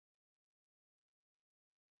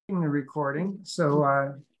the recording,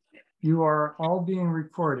 so you are all being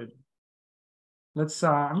recorded. Let's.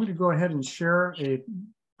 I'm going to go ahead and share a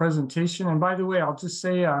presentation. And by the way, I'll just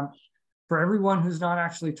say for everyone who's not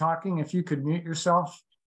actually talking, if you could mute yourself,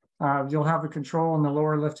 you'll have a control in the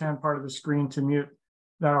lower left-hand part of the screen to mute.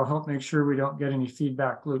 That'll help make sure we don't get any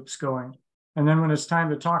feedback loops going. And then when it's time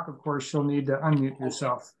to talk, of course, you'll need to unmute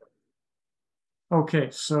yourself. Okay,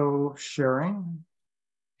 so sharing.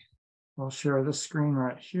 I'll share this screen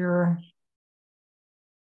right here.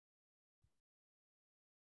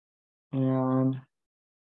 And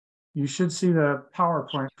you should see the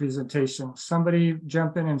PowerPoint presentation. Somebody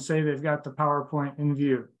jump in and say they've got the PowerPoint in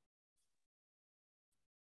view.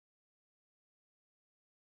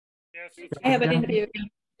 Yes, I have it in view.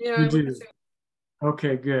 Yeah, you do.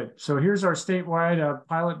 Okay, good. So here's our statewide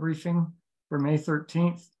pilot briefing for May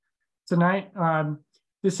 13th. Tonight,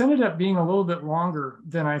 this ended up being a little bit longer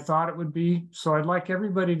than I thought it would be. So I'd like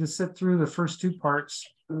everybody to sit through the first two parts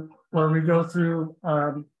where we go through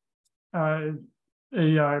a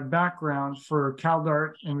background for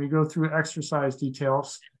CalDART and we go through exercise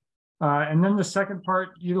details. And then the second part,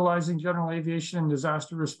 utilizing general aviation and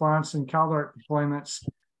disaster response and CalDART deployments,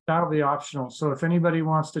 that'll be optional. So if anybody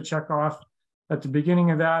wants to check off at the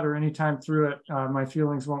beginning of that or anytime through it, my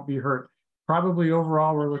feelings won't be hurt. Probably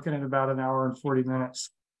overall, we're looking at about 1 hour and 40 minutes.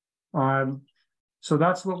 So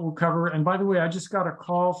that's what we'll cover. And by the way, I just got a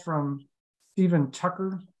call from Stephen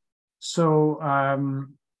Tucker. So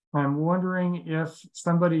I'm wondering if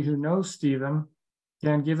somebody who knows Stephen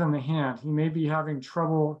can give him a hand. He may be having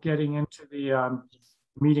trouble getting into the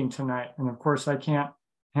meeting tonight. And of course, I can't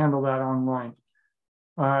handle that online.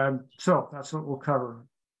 So that's what we'll cover.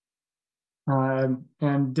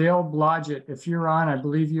 And Dale Blodgett, if you're on, I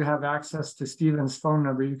believe you have access to Stephen's phone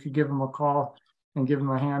number. You could give him a call and give him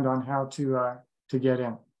a hand on how to get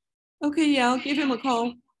in. Okay, yeah, I'll give him a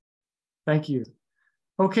call. Thank you.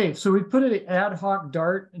 Okay, so we put an ad hoc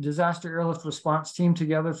DART, disaster airlift response team,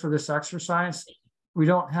 together for this exercise. We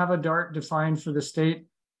don't have a DART defined for the state.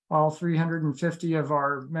 All 350 of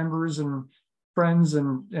our members and friends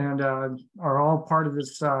and are all part of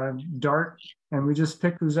this DART, and we just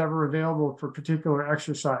pick who's ever available for particular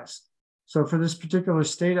exercise. So for this particular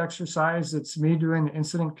state exercise, it's me doing the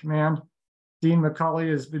incident command. Dean McCauley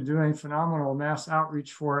has been doing phenomenal mass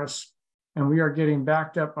outreach for us, and we are getting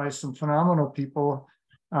backed up by some phenomenal people.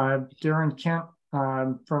 Darren Kent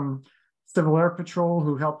from Civil Air Patrol,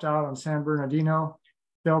 who helped out on San Bernardino.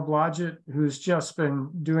 Dale Blodgett, who's just been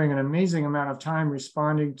doing an amazing amount of time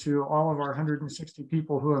responding to all of our 160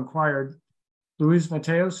 people who inquired. Luis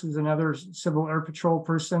Mateos, who's another Civil Air Patrol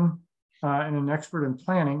person and an expert in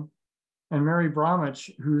planning. And Mary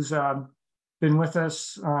Bromwich, who's been with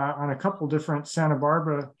us on a couple different Santa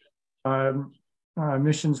Barbara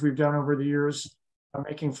missions we've done over the years,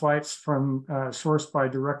 making flights from sourced by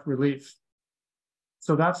direct relief.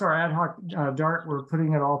 So that's our ad hoc DART. We're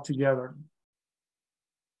putting it all together.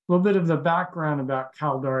 A little bit of the background about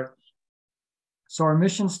CalDART. So our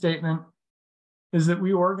mission statement is that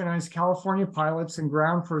we organize California pilots and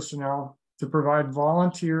ground personnel to provide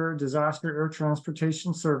volunteer disaster air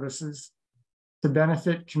transportation services to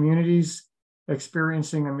benefit communities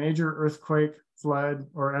experiencing a major earthquake, flood,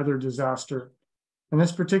 or other disaster. And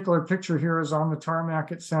this particular picture here is on the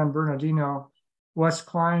tarmac at San Bernardino. Wes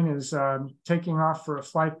Klein is taking off for a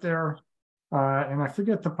flight there, and I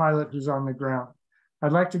forget the pilot who's on the ground.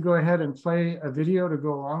 I'd like to go ahead and play a video to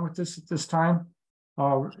go along with this at this time.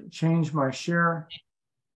 I'll change my share.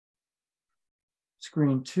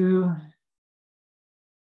 Screen 2.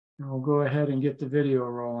 And we'll go ahead and get the video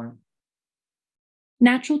rolling.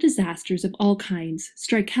 Natural disasters of all kinds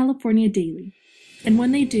strike California daily. And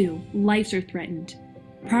when they do, lives are threatened.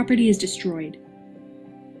 Property is destroyed.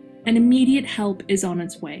 And immediate help is on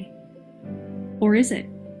its way. Or is it?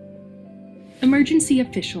 Emergency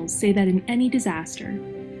officials say that in any disaster,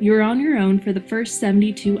 you're on your own for the first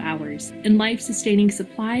 72 hours, and life-sustaining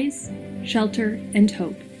supplies, shelter, and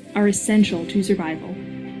hope are essential to survival.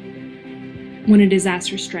 When a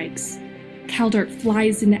disaster strikes, CalDART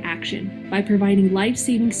flies into action by providing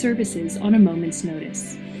life-saving services on a moment's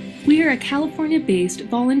notice. We are a California-based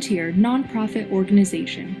volunteer nonprofit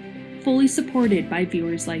organization, fully supported by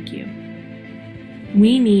viewers like you.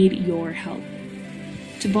 We need your help.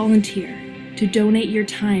 To volunteer, to donate your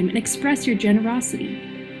time and express your generosity,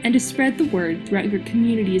 and to spread the word throughout your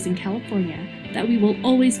communities in California that we will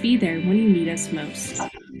always be there when you need us most.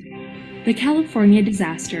 The California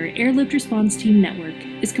Disaster Airlift Response Team Network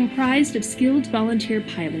is comprised of skilled volunteer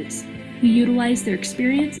pilots who utilize their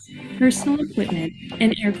experience, personal equipment,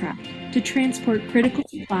 and aircraft to transport critical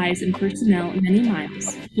supplies and personnel many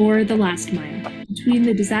miles, or the last mile, between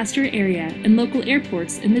the disaster area and local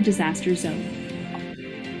airports in the disaster zone.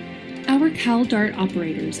 Our CalDART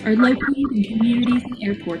operators are located in communities and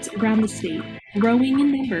airports around the state, growing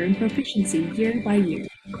in number and proficiency year by year.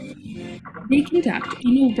 They conduct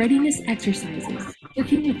annual readiness exercises,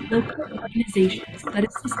 working with local organizations that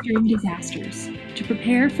assist during disasters to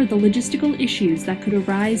prepare for the logistical issues that could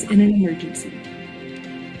arise in an emergency.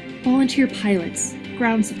 Volunteer pilots,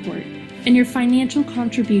 ground support, and your financial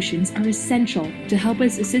contributions are essential to help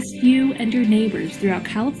us assist you and your neighbors throughout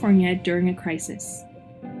California during a crisis.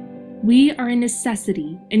 We are a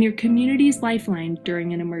necessity and your community's lifeline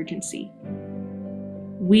during an emergency.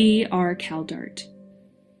 We are CalDART.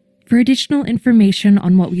 For additional information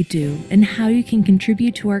on what we do and how you can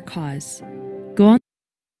contribute to our cause, go on.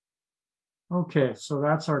 Okay, so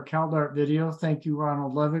that's our CalDART video. Thank you,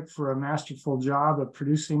 Ronald Levick, for a masterful job of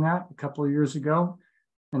producing that a couple of years ago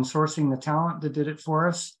and sourcing the talent that did it for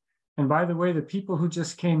us. And by the way, the people who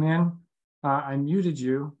just came in, I muted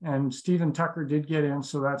you, and Stephen Tucker did get in,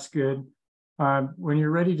 so that's good. When you're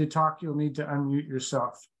ready to talk, you'll need to unmute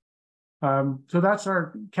yourself. So that's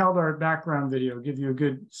our CalDART background video, give you a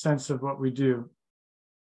good sense of what we do.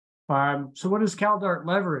 So what does CalDART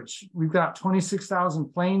leverage? We've got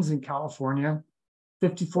 26,000 planes in California,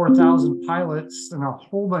 54,000 pilots, and a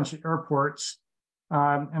whole bunch of airports.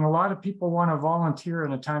 And a lot of people want to volunteer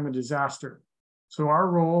in a time of disaster. So our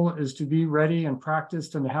role is to be ready and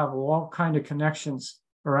practiced and to have all kinds of connections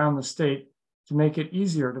around the state to make it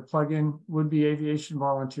easier to plug in would-be aviation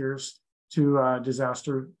volunteers to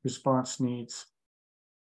disaster response needs.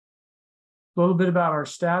 A little bit about our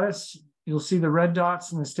status. You'll see the red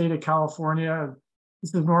dots in the state of California.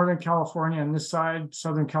 This is Northern California on this side,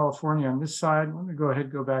 Southern California on this side. Let me go ahead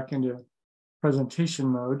and go back into presentation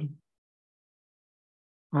mode.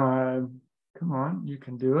 Come on, you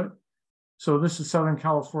can do it. So this is Southern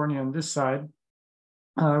California on this side.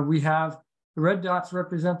 We have the red dots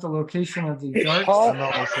represent the location of the darts.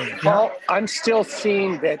 Paul, I'm still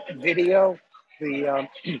seeing that video, the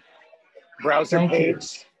browser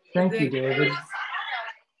page. Thank you, David.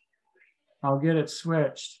 I'll get it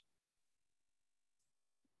switched.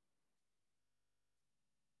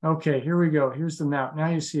 Okay, here we go. Here's the map. Now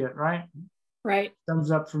you see it, right? Right. Thumbs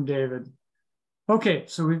up from David. Okay,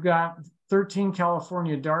 so we've got 13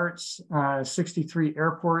 California darts, 63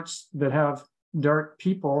 airports that have DART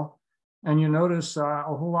people. And you notice a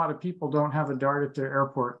whole lot of people don't have a DART at their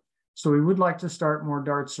airport. So we would like to start more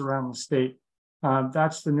darts around the state.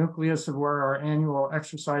 That's the nucleus of where our annual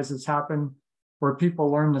exercises happen, where people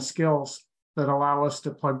learn the skills that allow us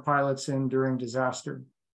to plug pilots in during disaster.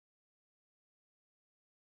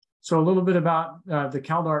 So a little bit about the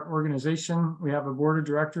CalDART organization. We have a board of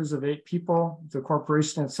directors of 8 people. The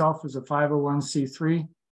corporation itself is a 501c3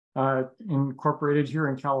 incorporated here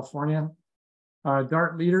in California.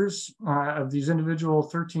 DART leaders of these individual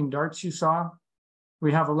 13 darts you saw,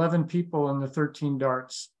 we have 11 people in the 13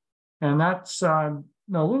 darts. And that's a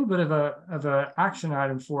little bit of an action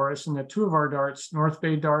item for us in that 2 of our darts, North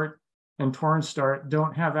Bay Dart and Torrance Dart,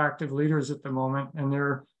 don't have active leaders at the moment, and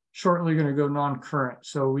they're shortly going to go non-current.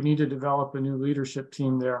 So we need to develop a new leadership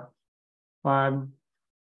team there.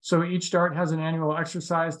 So each DART has an annual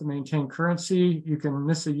exercise to maintain currency. You can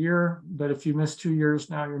miss a year, but if you miss 2 years,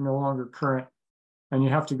 now you're no longer current. And you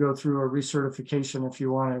have to go through a recertification if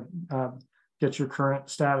you want to get your current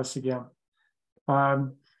status again.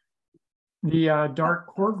 The DART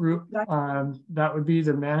core group, that would be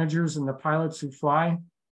the managers and the pilots who fly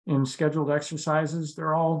in scheduled exercises.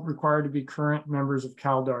 They're all required to be current members of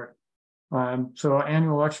CalDART. So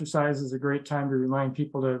annual exercise is a great time to remind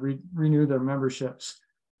people to renew their memberships.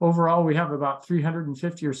 Overall, we have about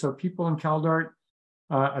 350 or so people in CalDART.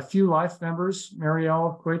 A few life members.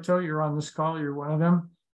 Marielle Cueto, you're on this call, you're one of them.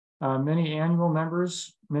 Many annual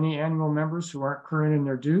members who aren't current in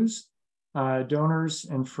their dues, donors,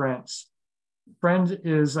 and friends. Friend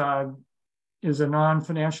is a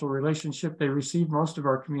non-financial relationship. They receive most of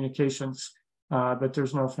our communications, but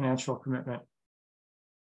there's no financial commitment.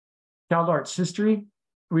 CalDART's history.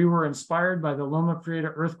 We were inspired by the Loma Prieta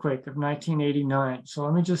earthquake of 1989. So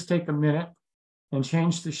let me just take a minute and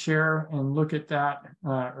change the share and look at that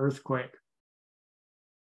earthquake.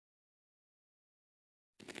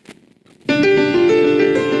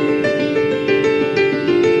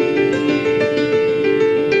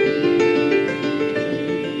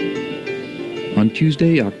 On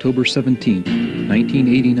Tuesday, October 17,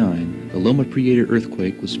 1989, the Loma Prieta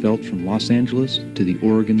earthquake was felt from Los Angeles to the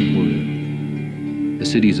Oregon border. The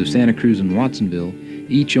cities of Santa Cruz and Watsonville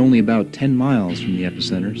each only about 10 miles from the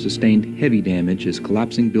epicenter, sustained heavy damage as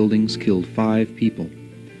collapsing buildings killed 5 people.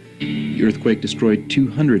 The earthquake destroyed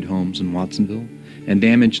 200 homes in Watsonville and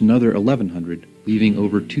damaged another 1,100, leaving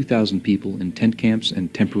over 2,000 people in tent camps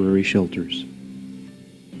and temporary shelters.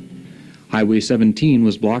 Highway 17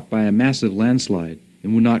 was blocked by a massive landslide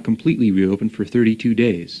and would not completely reopen for 32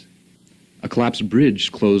 days. A collapsed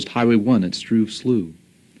bridge closed Highway 1 at Struve Slough.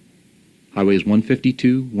 Highways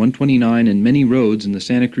 152, 129, and many roads in the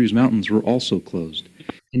Santa Cruz Mountains were also closed,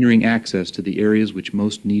 hindering access to the areas which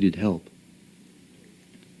most needed help.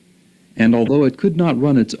 And although it could not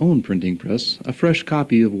run its own printing press, a fresh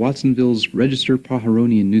copy of Watsonville's Register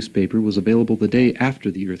Pajaronian newspaper was available the day after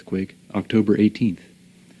the earthquake, October 18th.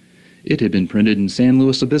 It had been printed in San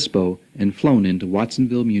Luis Obispo and flown into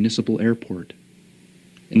Watsonville Municipal Airport.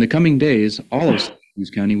 In the coming days, all of Santa Cruz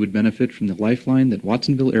County would benefit from the lifeline that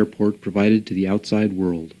Watsonville Airport provided to the outside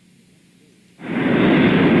world.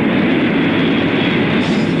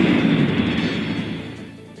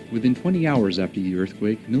 Within 20 hours after the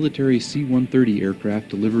earthquake, military C-130 aircraft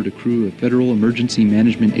delivered a crew of Federal Emergency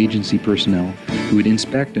Management Agency personnel who would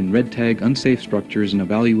inspect and red tag unsafe structures and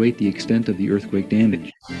evaluate the extent of the earthquake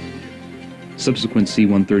damage. Subsequent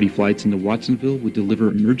C-130 flights into Watsonville would deliver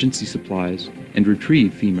emergency supplies and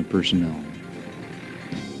retrieve FEMA personnel.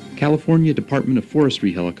 California Department of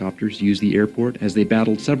Forestry helicopters used the airport as they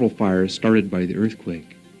battled several fires started by the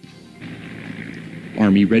earthquake.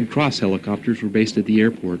 Army Red Cross helicopters were based at the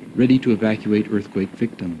airport, ready to evacuate earthquake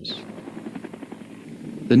victims.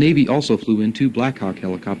 The Navy also flew in 2 Black Hawk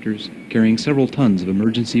helicopters carrying several tons of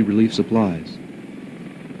emergency relief supplies.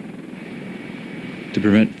 To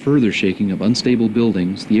prevent further shaking of unstable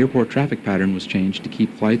buildings, the airport traffic pattern was changed to keep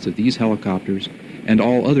flights of these helicopters and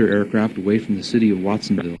all other aircraft away from the city of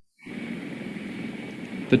Watsonville.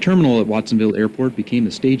 The terminal at Watsonville Airport became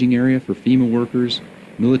the staging area for FEMA workers,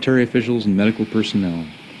 military officials, and medical personnel.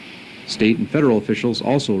 State and federal officials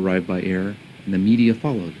also arrived by air, and the media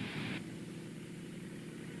followed.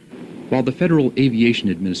 While the Federal Aviation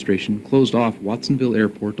Administration closed off Watsonville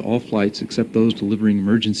Airport to all flights except those delivering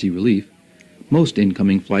emergency relief, most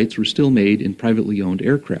incoming flights were still made in privately owned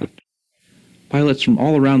aircraft. Pilots from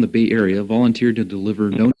all around the Bay Area volunteered to deliver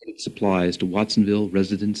donated supplies to Watsonville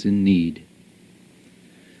residents in need.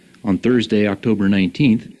 On Thursday, October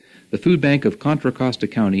 19th, the Food Bank of Contra Costa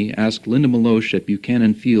County asked Linda Meloche at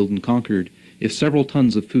Buchanan Field in Concord if several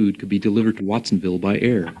tons of food could be delivered to Watsonville by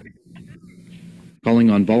air. Calling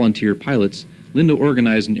on volunteer pilots, Linda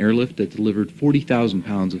organized an airlift that delivered 40,000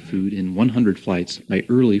 pounds of food in 100 flights by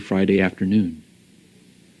early Friday afternoon.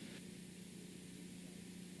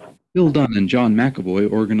 Bill Dunn and John McAvoy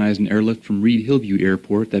organized an airlift from Reed Hillview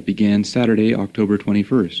Airport that began Saturday, October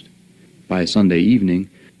 21st. By Sunday evening,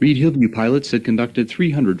 Reed Hillview pilots had conducted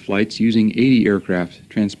 300 flights using 80 aircraft,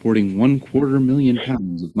 transporting 250,000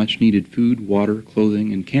 pounds of much-needed food, water,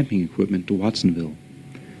 clothing, and camping equipment to Watsonville.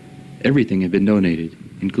 Everything had been donated,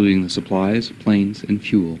 including the supplies, planes, and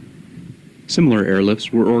fuel. Similar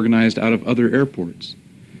airlifts were organized out of other airports.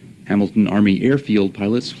 Hamilton Army Airfield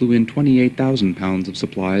pilots flew in 28,000 pounds of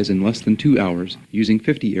supplies in less than 2 hours using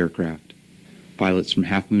 50 aircraft. Pilots from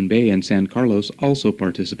Half Moon Bay and San Carlos also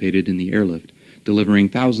participated in the airlift, delivering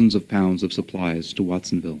thousands of pounds of supplies to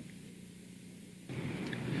Watsonville.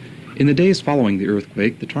 In the days following the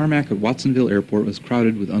earthquake, the tarmac at Watsonville Airport was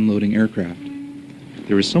crowded with unloading aircraft.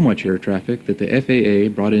 There was so much air traffic that the FAA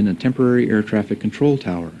brought in a temporary air traffic control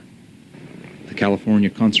tower. The California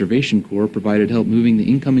Conservation Corps provided help moving the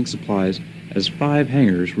incoming supplies as 5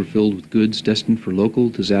 hangars were filled with goods destined for local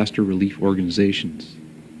disaster relief organizations.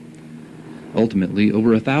 Ultimately,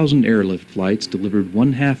 over 1,000 airlift flights delivered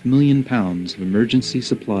 500,000 pounds of emergency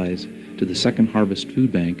supplies to the Second Harvest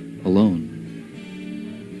Food Bank alone.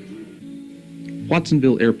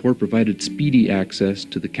 Watsonville Airport provided speedy access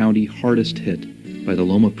to the county hardest hit by the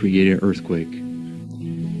Loma Prieta earthquake.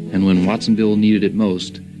 And when Watsonville needed it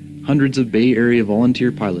most, hundreds of Bay Area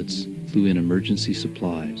volunteer pilots flew in emergency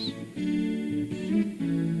supplies.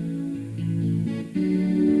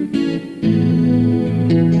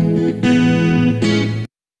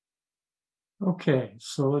 Okay,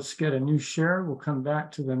 so let's get a new share. We'll come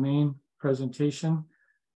back to the main presentation.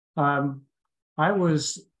 I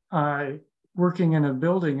was working in a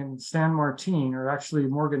building in San Martin, or actually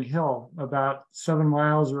Morgan Hill, about 7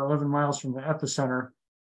 miles or 11 miles from the epicenter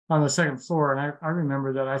on the 2nd floor. And I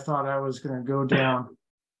remember that I thought I was going to go down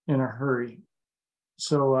in a hurry.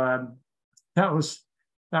 So that was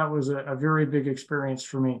a very big experience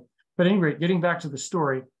for me. But at any rate, getting back to the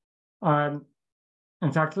story,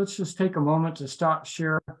 in fact, let's just take a moment to stop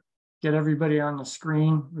share, get everybody on the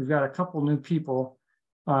screen. We've got a couple new people.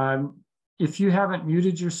 If you haven't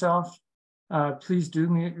muted yourself, please do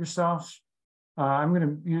mute yourself. I'm going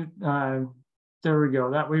to mute. There we go.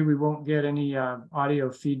 That way we won't get any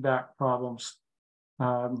audio feedback problems.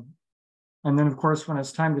 And then, of course, when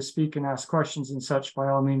it's time to speak and ask questions and such, by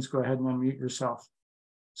all means, go ahead and unmute yourself.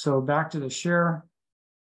 So back to the share.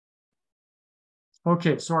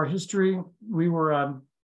 Okay, so our history, we were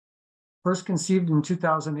first conceived in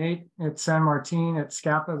 2008 at San Martin at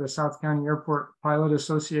SCAPA, the South County Airport Pilot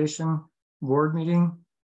Association board meeting.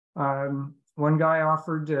 One guy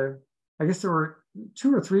offered to, I guess there were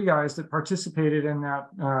 2 or 3 guys that participated in that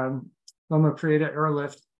Loma Prieta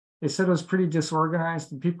airlift. They said it was pretty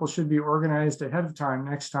disorganized and people should be organized ahead of time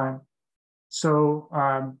next time. So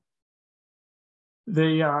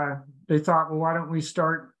they thought, well, why don't we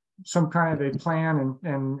start some kind of a plan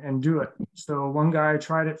and do it. So one guy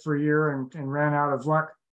tried it for a year and ran out of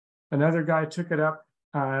luck. Another guy took it up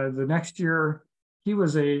the next year. He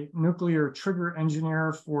was a nuclear trigger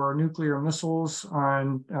engineer for nuclear missiles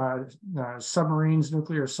on submarines,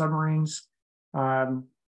 nuclear submarines.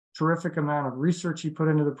 Terrific amount of research he put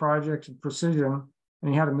into the project and precision,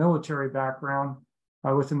 and he had a military background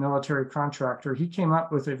with a military contractor. He came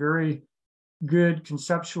up with a very good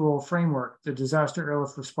conceptual framework, the Disaster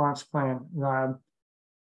Airlift Response Plan.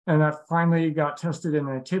 And that finally got tested in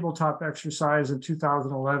a tabletop exercise in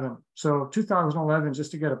 2011. So 2011,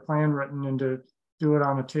 just to get a plan written and to do it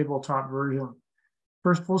on a tabletop version.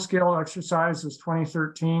 First full-scale exercise was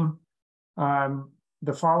 2013.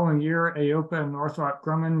 The following year, AOPA and Northrop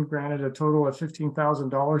Grumman granted a total of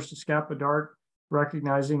 $15,000 to SCAPA-DART,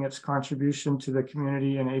 recognizing its contribution to the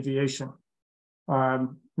community and aviation.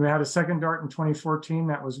 We had a second DART in 2014.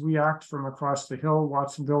 That was WEACT from across the hill,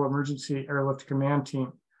 Watsonville Emergency Airlift Command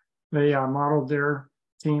Team. They modeled their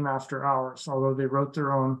team after ours, although they wrote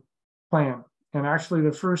their own plan. And actually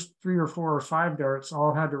the first 3 or 4 or 5 DARTs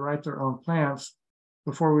all had to write their own plans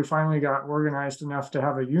before we finally got organized enough to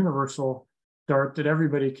have a universal DART that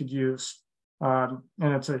everybody could use. And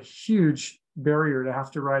it's a huge barrier to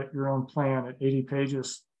have to write your own plan at 80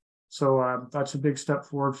 pages. So that's a big step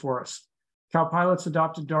forward for us. Cal Pilots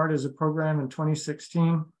adopted DART as a program in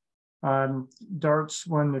 2016. DARTs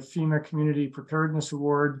won the FEMA Community Preparedness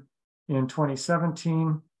Award in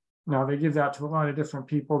 2017. Now they give that to a lot of different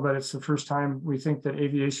people, but it's the first time we think that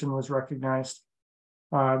aviation was recognized.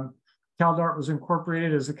 CalDART was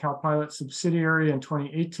incorporated as a Cal Pilot subsidiary in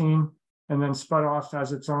 2018, and then spun off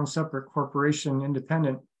as its own separate corporation,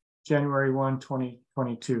 independent, January 1,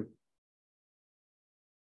 2022.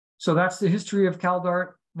 So that's the history of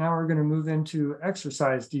CalDART. Now we're going to move into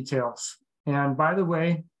exercise details. And by the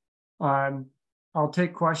way, I'll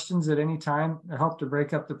take questions at any time to help to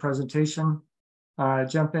break up the presentation.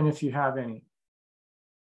 Jump in if you have any.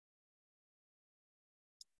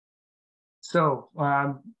 So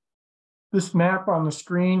this map on the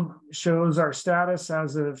screen shows our status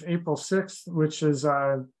as of April 6th, which is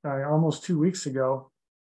almost 2 weeks ago.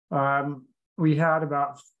 We had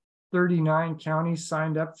about 39 counties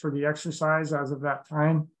signed up for the exercise as of that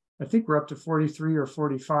time. I think we're up to 43 or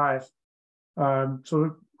 45.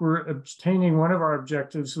 So we're obtaining one of our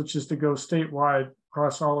objectives, which is to go statewide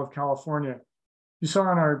across all of California. You saw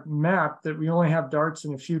on our map that we only have DARTs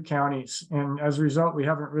in a few counties, and as a result, we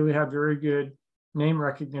haven't really had very good name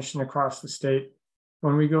recognition across the state.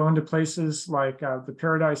 When we go into places like the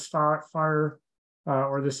Paradise Fire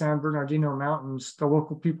or the San Bernardino Mountains, the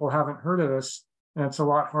local people haven't heard of us, and it's a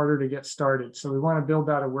lot harder to get started. So we want to build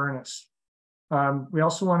that awareness. We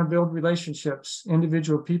also want to build relationships,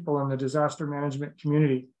 individual people in the disaster management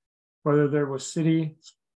community, whether they're with city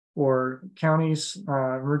or counties,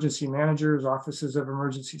 emergency managers, offices of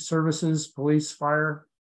emergency services, police, fire,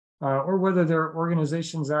 or whether they're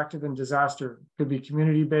organizations active in disaster, could be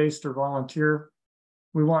community-based or volunteer.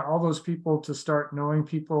 We want all those people to start knowing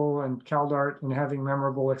people and CalDART and having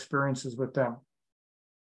memorable experiences with them.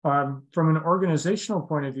 From an organizational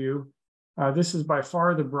point of view, this is by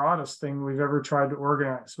far the broadest thing we've ever tried to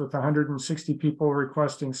organize, with 160 people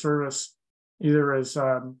requesting service, either as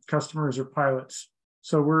customers or pilots.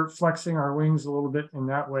 So we're flexing our wings a little bit in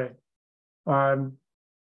that way. And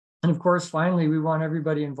of course, finally, we want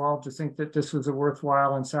everybody involved to think that this was a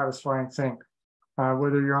worthwhile and satisfying thing.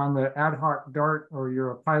 Whether you're on the ad hoc DART or you're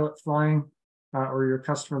a pilot flying or you're a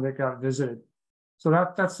customer that got visited. So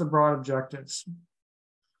that's the broad objectives.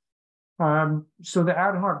 So the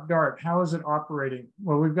ad hoc DART, how is it operating?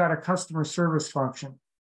 Well, we've got a customer service function.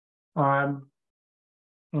 And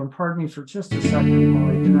pardon me for just a second while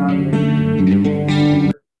I get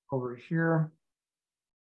out over here.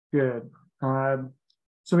 Good.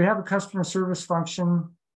 So we have a customer service function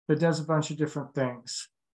that does a bunch of different things.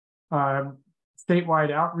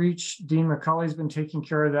 Statewide outreach, Dean McCulley's been taking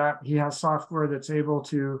care of that. He has software that's able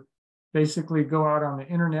to basically go out on the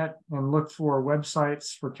internet and look for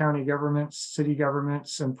websites for county governments, city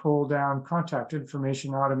governments, and pull down contact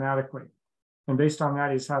information automatically. And based on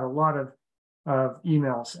that, he's had a lot of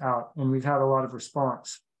emails out, and we've had a lot of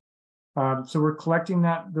response. So we're collecting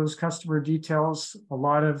those customer details, a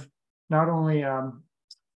lot of not only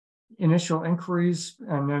initial inquiries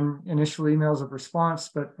and then initial emails of response,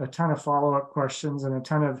 but a ton of follow-up questions and a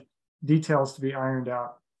ton of details to be ironed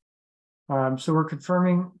out. So we're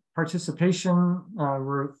confirming participation.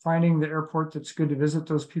 We're finding the airport that's good to visit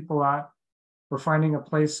those people at. We're finding a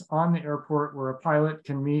place on the airport where a pilot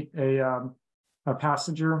can meet a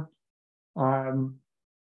passenger. And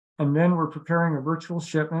then we're preparing a virtual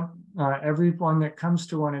shipment. Everyone that comes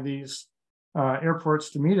to one of these airports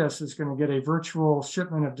to meet us is going to get a virtual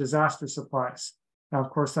shipment of disaster supplies. Now, of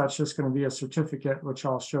course, that's just going to be a certificate, which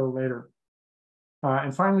I'll show later.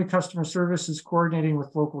 And finally, customer service is coordinating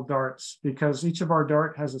with local DARTs, because each of our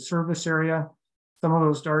DART has a service area. Some of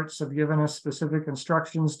those DARTs have given us specific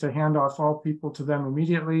instructions to hand off all people to them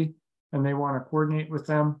immediately, and they want to coordinate with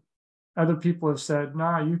them. Other people have said,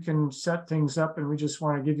 nah, you can set things up and we just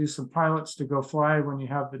want to give you some pilots to go fly when you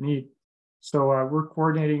have the need. So we're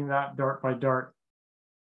coordinating that DART by DART.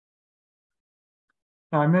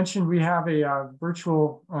 Now, I mentioned we have a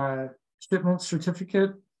virtual shipment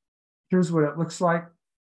certificate. Here's what it looks like.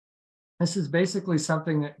 This is basically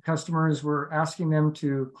something that customers were asking them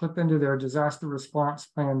to clip into their disaster response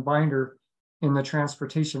plan binder in the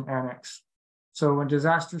transportation annex. So when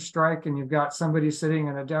disasters strike and you've got somebody sitting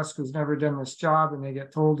at a desk who's never done this job and they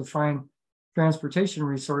get told to find transportation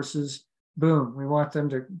resources, boom, we want them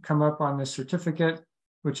to come up on this certificate,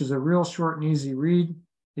 which is a real short and easy read.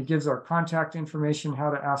 It gives our contact information,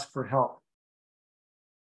 how to ask for help.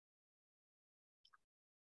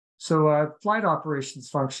 So flight operations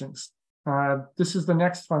functions. This is the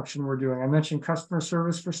next function we're doing. I mentioned customer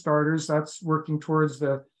service for starters. That's working towards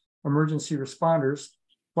the emergency responders.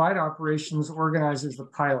 Flight operations organizes the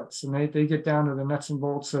pilots, and they get down to the nuts and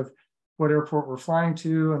bolts of what airport we're flying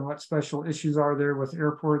to and what special issues are there with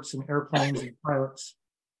airports and airplanes and pilots.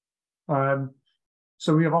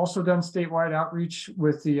 So we have also done statewide outreach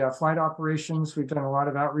with the flight operations. We've done a lot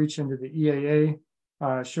of outreach into the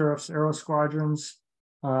EAA, Sheriff's Aero Squadrons,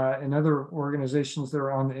 and other organizations that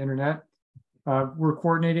are on the internet. We're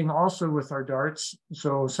coordinating also with our DARTs.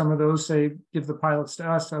 So some of those say, give the pilots to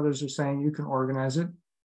us. Others are saying, you can organize it.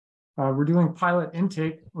 We're doing pilot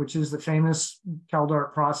intake, which is the famous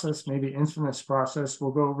CalDART process, maybe infamous process. We'll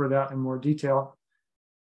go over that in more detail.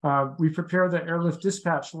 We prepare the airlift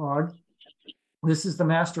dispatch log. This is the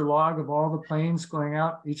master log of all the planes going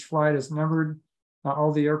out. Each flight is numbered.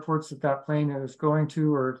 All the airports that plane is going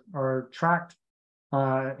to are tracked.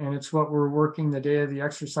 And it's what we're working the day of the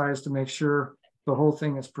exercise to make sure the whole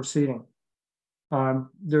thing is proceeding.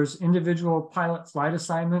 There's individual pilot flight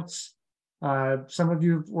assignments. Some of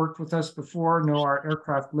you have worked with us before, know our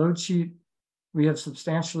aircraft load sheet. We have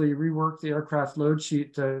substantially reworked the aircraft load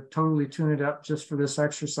sheet to totally tune it up just for this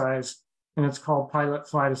exercise, and it's called pilot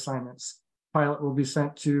flight assignments. Pilot will be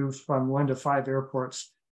sent to from 1 to 5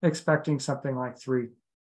 airports, expecting something like 3.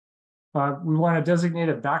 We want to designate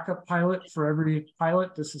a backup pilot for every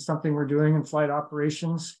pilot. This is something we're doing in flight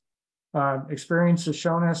operations. Experience has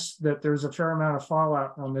shown us that there's a fair amount of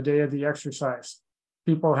fallout on the day of the exercise.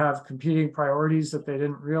 People have competing priorities that they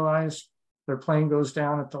didn't realize. Their plane goes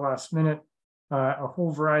down at the last minute. A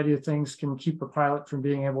whole variety of things can keep a pilot from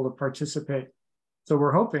being able to participate. So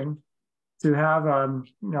we're hoping to have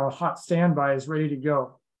hot standbys ready to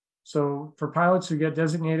go. So for pilots who get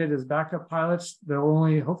designated as backup pilots, they'll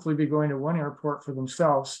only hopefully be going to 1 airport for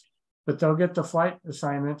themselves, but they'll get the flight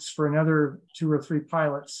assignments for another 2 or 3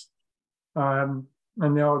 pilots. And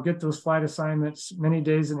they'll get those flight assignments many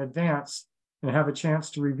days in advance and have a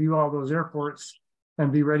chance to review all those airports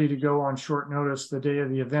and be ready to go on short notice the day of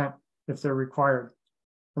the event if they're required.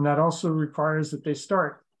 And that also requires that they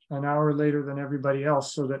start an hour later than everybody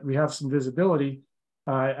else so that we have some visibility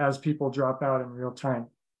as people drop out in real time.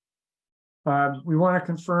 We want to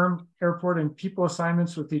confirm airport and people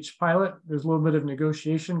assignments with each pilot. There's a little bit of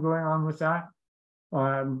negotiation going on with that.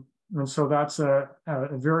 And so that's a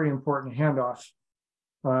very important handoff.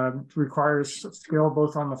 Requires skill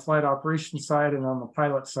both on the flight operations side and on the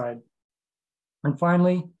pilot side. And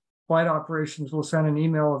finally, flight operations will send an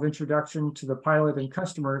email of introduction to the pilot and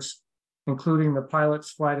customers, including the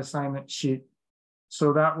pilot's flight assignment sheet.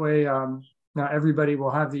 So that way, now everybody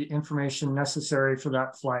will have the information necessary for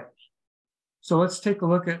that flight. So let's take a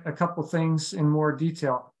look at a couple things in more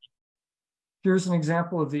detail. Here's an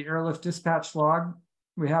example of the airlift dispatch log.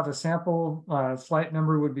 we have a sample flight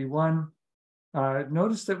number would be 1.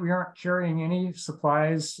 Notice that we aren't carrying any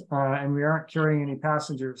supplies and we aren't carrying any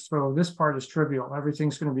passengers. So this part is trivial.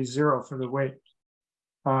 Everything's going to be 0 for the weight.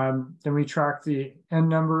 Then we track the N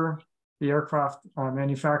number, the aircraft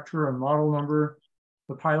manufacturer and model number,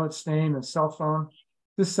 the pilot's name and cell phone.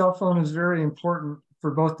 This cell phone is very important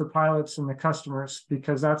for both the pilots and the customers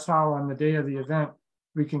because that's how on the day of the event,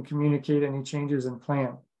 we can communicate any changes in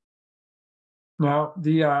plan. Now,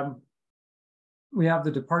 we have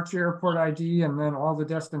the departure airport ID and then all the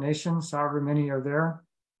destinations, however many are there.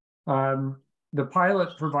 The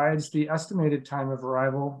pilot provides the estimated time of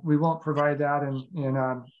arrival. We won't provide that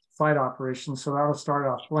in flight operations, so that'll start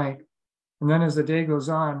off blank. And then as the day goes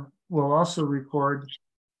on, we'll also record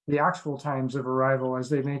the actual times of arrival as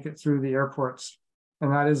they make it through the airports.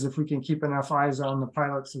 And that is if we can keep enough eyes on the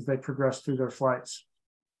pilots as they progress through their flights.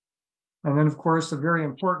 And then, of course, a very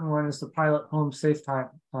important one is the pilot home safe time.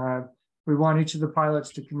 We want each of the pilots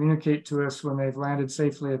to communicate to us when they've landed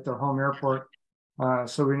safely at their home airport,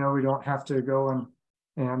 so we know we don't have to go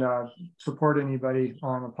and support anybody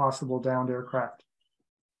on a possible downed aircraft.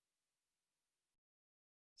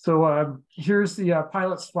 So here's the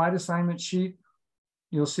pilot's flight assignment sheet.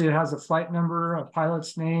 You'll see it has a flight number, a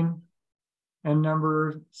pilot's name, N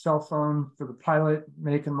number, cell phone for the pilot,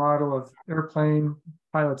 make and model of airplane,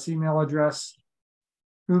 pilot's email address,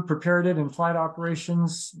 who prepared it in flight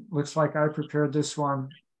operations. Looks like I prepared this one.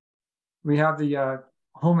 We have the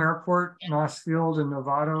home airport, Mossfield and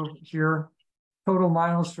Novato here. Total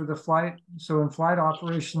miles for the flight. So in flight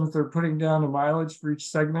operations, they're putting down the mileage for each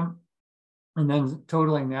segment and then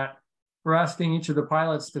totaling that. We're asking each of the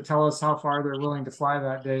pilots to tell us how far they're willing to fly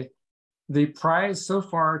that day. The prize so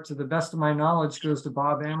far, to the best of my knowledge, goes to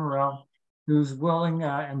Bob Amaral, who's willing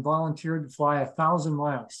and volunteered to fly 1,000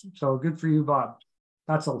 miles. So good for you, Bob.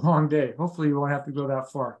 That's a long day. Hopefully you won't have to go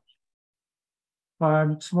that far.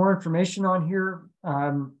 Some more information on here.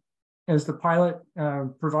 As the pilot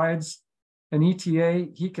provides an ETA,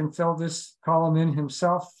 he can fill this column in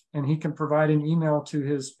himself, and he can provide an email to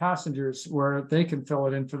his passengers where they can fill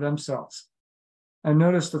it in for themselves. And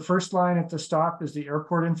notice the first line at the stop is the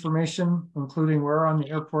airport information, including where on the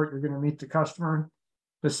airport you're going to meet the customer.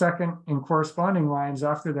 The second and corresponding lines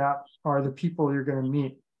after that are the people you're going to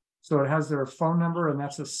meet. So it has their phone number, and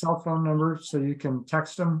that's a cell phone number, so you can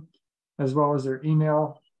text them, as well as their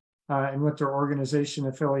email and what their organization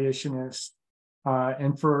affiliation is.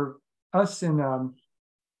 And for us in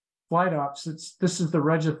flight ops, this is the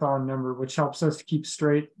Regathon number, which helps us to keep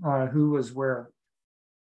straight who was where.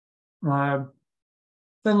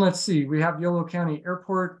 Then let's see, we have Yolo County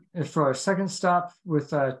Airport for our second stop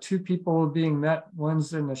with 2 people being met.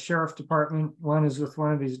 One's in the sheriff department, one is with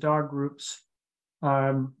one of these dog groups.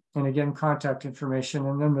 And again, contact information.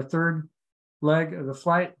 And then the third leg of the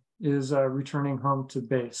flight is returning home to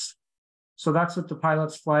base. So that's what the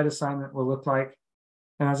pilot's flight assignment will look like.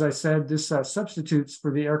 And as I said, this substitutes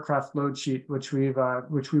for the aircraft load sheet, which we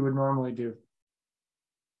would normally do.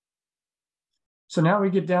 So now we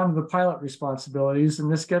get down to the pilot responsibilities,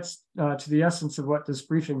 and this gets to the essence of what this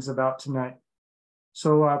briefing is about tonight.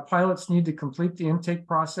 So pilots need to complete the intake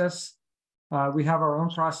process. We have our own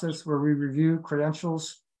process where we review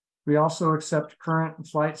credentials. We also accept current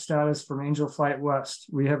flight status from Angel Flight West.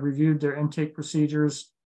 We have reviewed their intake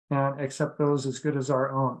procedures and accept those as good as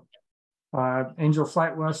our own. Angel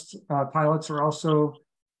Flight West pilots are also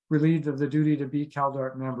relieved of the duty to be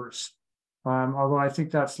CalDART members. Although I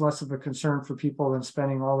think that's less of a concern for people than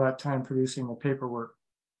spending all that time producing the paperwork.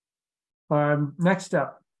 Next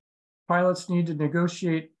step, pilots need to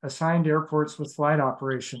negotiate assigned airports with flight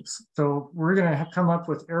operations. So we're going to come up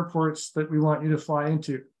with airports that we want you to fly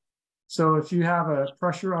into. So if you have a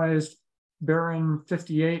pressurized Baron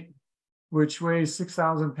 58, which weighs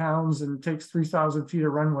 6,000 pounds and takes 3,000 feet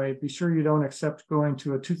of runway, be sure you don't accept going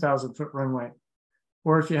to a 2,000-foot runway.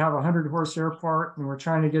 Or if you have a 100-horse airport and we're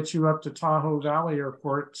trying to get you up to Tahoe Valley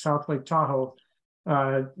Airport, South Lake Tahoe,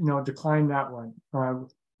 decline that one.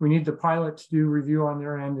 We need the pilot to do review on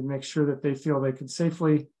their end and make sure that they feel they can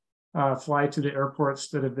safely fly to the airports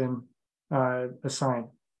that have been assigned.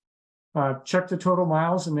 Check the total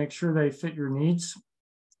miles and make sure they fit your needs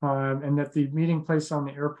and that the meeting place on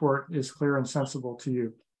the airport is clear and sensible to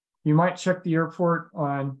you. You might check the airport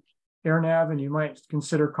on AirNav, and you might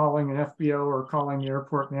consider calling an FBO or calling the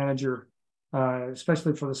airport manager,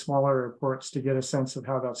 especially for the smaller airports, to get a sense of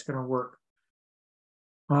how that's going to work.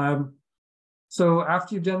 So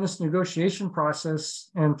after you've done this negotiation process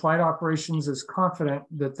and flight operations is confident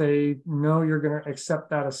that they know you're going to accept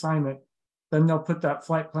that assignment, then they'll put that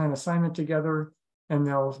flight plan assignment together and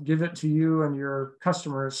they'll give it to you and your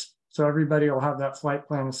customers So everybody will have that flight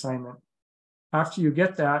plan assignment. After you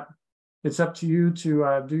get that, it's up to you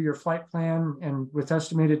to do your flight plan, and with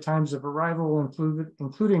estimated times of arrival,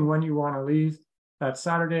 including when you want to leave that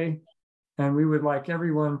Saturday. And we would like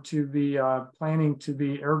everyone to be planning to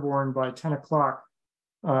be airborne by 10 o'clock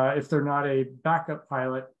if they're not a backup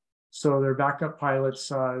pilot. So their backup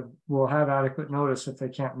pilots will have adequate notice if they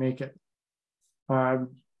can't make it.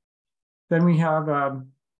 Then we have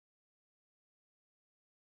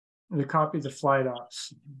the copy of the flight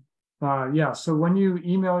ops. Yeah, so when you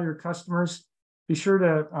email your customers, be sure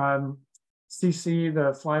to CC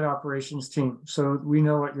the flight operations team so we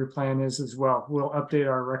know what your plan is as well. We'll update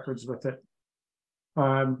our records with it.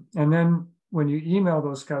 And then when you email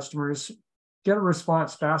those customers, get a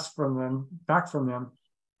response back from them.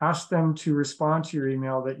 Ask them to respond to your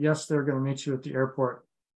email that yes, they're going to meet you at the airport.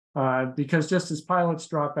 Because just as pilots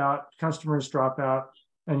drop out, customers drop out,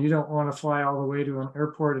 and you don't want to fly all the way to an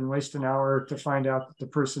airport and waste an hour to find out that the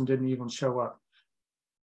person didn't even show up.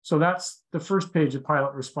 So that's the first page of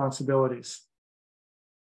pilot responsibilities.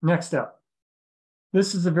 Next up,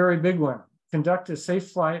 this is a very big one. Conduct a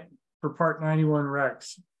safe flight for Part 91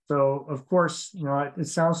 regs. So of course, you know, it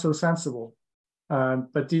sounds so sensible,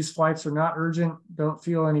 but these flights are not urgent. Don't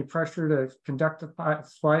feel any pressure to conduct a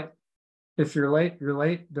flight. If you're late, you're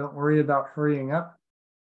late. Don't worry about hurrying up.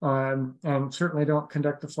 And certainly don't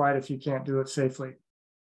conduct a flight if you can't do it safely.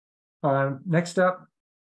 Next up,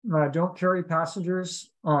 don't carry passengers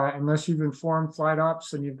unless you've informed flight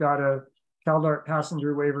ops and you've got a CalDART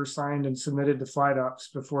passenger waiver signed and submitted to flight ops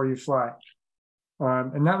before you fly.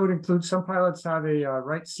 And that would include some pilots have a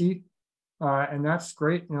right seat, and that's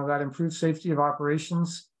great. You know, that improves safety of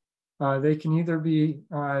operations. They can either be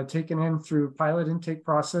taken in through pilot intake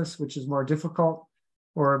process, which is more difficult,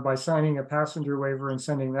 or by signing a passenger waiver and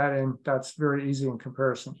sending that in. That's very easy in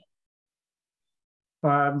comparison.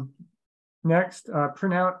 Next,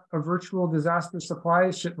 print out a virtual disaster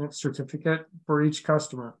supply shipment certificate for each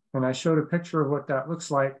customer. And I showed a picture of what that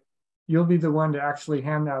looks like. You'll be the one to actually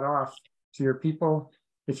hand that off to your people.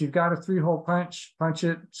 If you've got a 3-hole punch, punch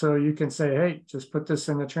it so you can say, hey, just put this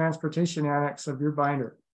in the transportation annex of your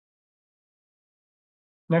binder.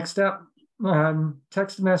 Next up,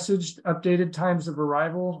 text messaged updated times of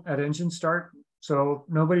arrival at engine start. So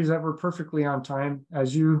nobody's ever perfectly on time.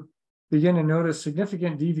 As you begin to notice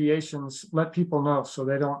significant deviations, let people know so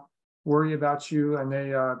they don't worry about you, and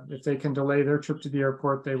they if they can delay their trip to the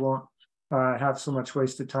airport, they won't have so much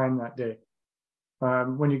wasted time that day.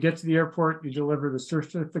 When you get to the airport, you deliver the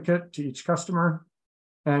certificate to each customer,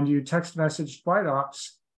 and you text message flight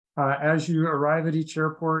ops as you arrive at each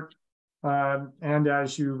airport and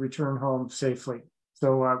as you return home safely.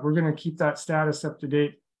 So we're going to keep that status up to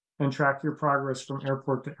date and track your progress from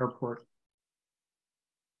airport to airport.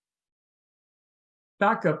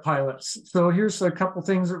 Backup pilots. So here's a couple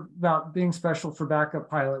things about being special for backup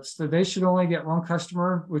pilots. So they should only get one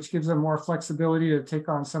customer, which gives them more flexibility to take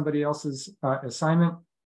on somebody else's assignment.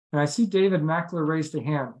 And I see David Mackler raised a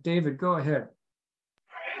hand. David, go ahead.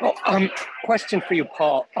 Well, question for you,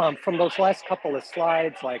 Paul. From those last couple of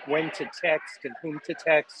slides, like when to text and whom to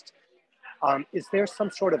text, is there some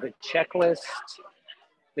sort of a checklist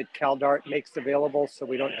that CalDART makes available so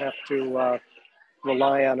we don't have to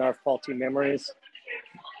rely on our faulty memories?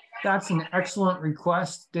 That's an excellent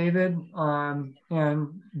request, David.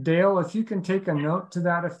 And Dale, if you can take a note to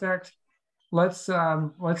that effect, let's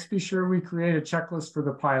be sure we create a checklist for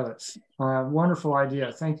the pilots. Wonderful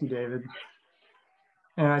idea. Thank you, David.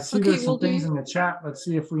 And I see there's some things in the chat. Let's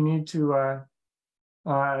see if we need to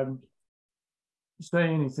say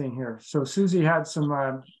anything here. So Susie had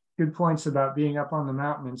some good points about being up on the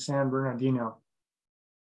mountain in San Bernardino.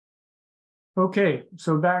 Okay,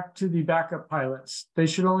 so back to the backup pilots. They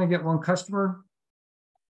should only get one customer.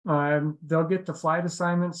 They'll get the flight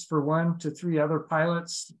assignments for 1 to 3 other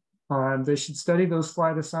pilots. They should study those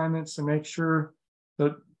flight assignments and make sure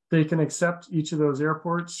that they can accept each of those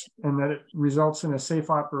airports and that it results in a safe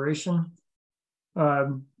operation.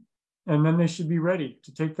 And then they should be ready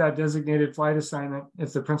to take that designated flight assignment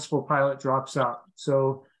if the principal pilot drops out.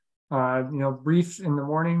 So, you know, brief in the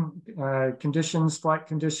morning, conditions, flight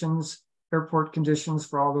conditions, airport conditions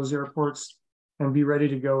for all those airports, and be ready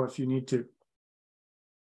to go if you need to.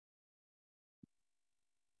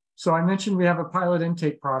 So I mentioned we have a pilot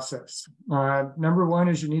intake process. Number 1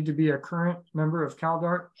 is you need to be a current member of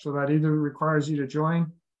CalDART, so that either requires you to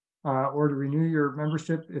join or to renew your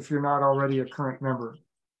membership if you're not already a current member.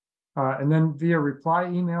 And then via reply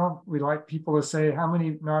email, we like people to say how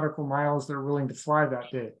many nautical miles they're willing to fly that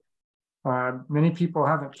day. Many people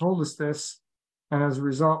haven't told us this, And as a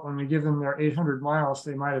result, when we give them their 800 miles,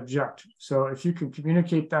 they might object. So if you can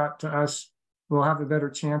communicate that to us, we'll have a better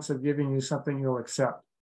chance of giving you something you'll accept.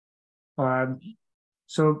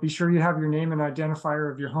 So be sure you have your name and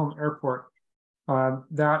identifier of your home airport.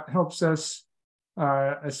 That helps us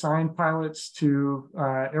assign pilots to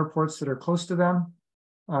airports that are close to them.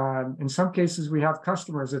 In some cases, we have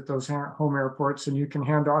customers at those home airports, and you can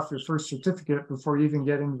hand off your first certificate before you even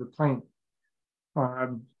get into the plane.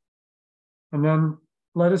 And then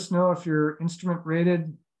let us know if you're instrument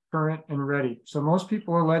rated, current, and ready. So most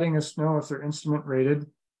people are letting us know if they're instrument rated,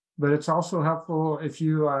 but it's also helpful if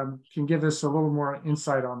you can give us a little more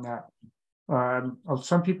insight on that.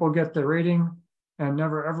 Some people get the rating and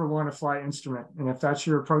never ever want to fly instrument. And if that's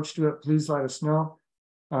your approach to it, please let us know.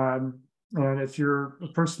 And if you're a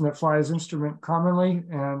person that flies instrument commonly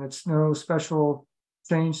and it's no special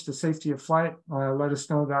change to safety of flight, let us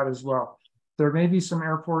know that as well. There may be some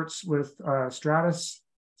airports with Stratus,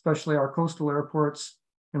 especially our coastal airports,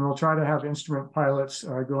 and we'll try to have instrument pilots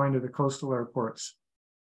going to the coastal airports.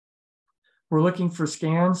 We're looking for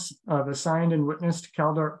scans of a signed and witnessed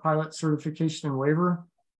CalDART pilot certification and waiver.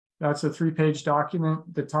 That's a 3-page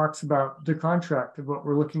document that talks about the contract of what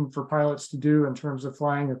we're looking for pilots to do in terms of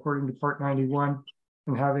flying according to Part 91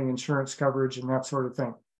 and having insurance coverage and that sort of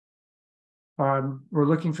thing. We're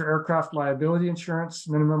looking for aircraft liability insurance,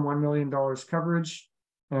 minimum $1 million coverage,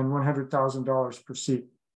 and $100,000 per seat.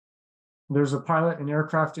 There's a pilot and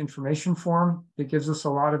aircraft information form that gives us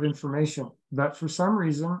a lot of information, but for some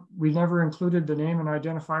reason, we never included the name and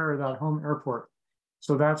identifier of that home airport.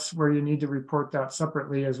 So that's where you need to report that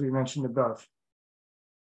separately, as we mentioned above.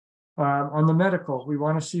 On the medical, we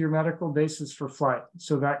want to see your medical basis for flight.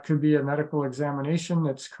 So that could be a medical examination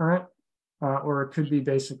that's current, or it could be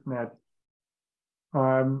basic med.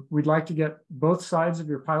 We'd like to get both sides of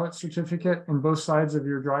your pilot certificate and both sides of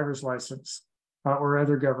your driver's license or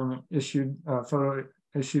other government issued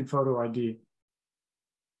photo ID.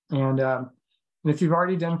 And if you've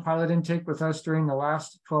already done pilot intake with us during the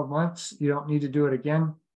last 12 months, you don't need to do it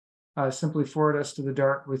again. Simply forward us to the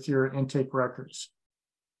DART with your intake records.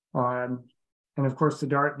 And of course, the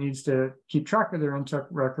DART needs to keep track of their intake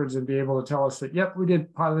records and be able to tell us that, yep, we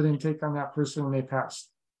did pilot intake on that person and they passed.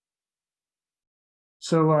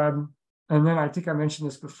 So, and then I think I mentioned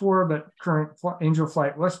this before, but current Angel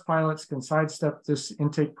Flight West pilots can sidestep this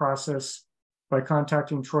intake process by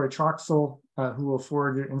contacting Troy Troxel, who will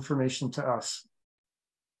forward your information to us.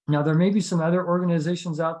 Now, there may be some other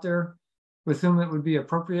organizations out there with whom it would be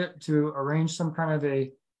appropriate to arrange some kind of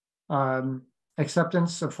a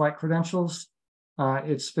acceptance of flight credentials.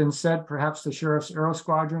 It's been said perhaps the Sheriff's Aero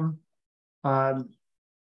Squadron. I'm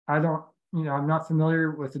not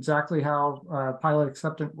familiar with exactly how pilot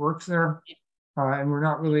acceptance works there, and we're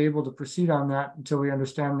not really able to proceed on that until we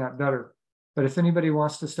understand that better. But if anybody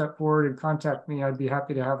wants to step forward and contact me, I'd be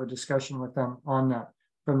happy to have a discussion with them on that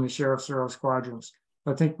from the Sheriff's Aero Squadrons.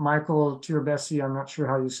 I think Michael Tierbessi, I'm not sure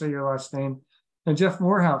how you say your last name, and Jeff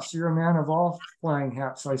Morehouse, you're a man of all flying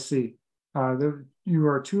hats, I see. You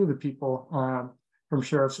are two of the people from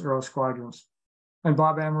Sheriff's Aero Squadrons. And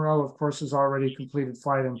Bob Amarillo, of course, has already completed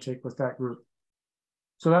flight intake with that group.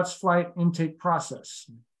 So that's flight intake process.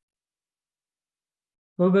 A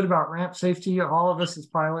little bit about ramp safety. All of us as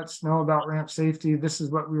pilots know about ramp safety. This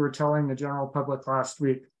is what we were telling the general public last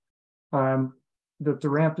week. That the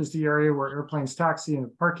ramp is the area where airplanes taxi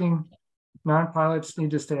and parking. Non-pilots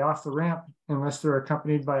need to stay off the ramp unless they're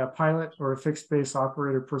accompanied by a pilot or a fixed base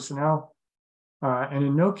operator personnel. And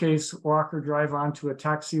in no case, walk or drive onto a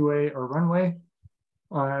taxiway or runway.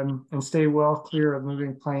 And stay well clear of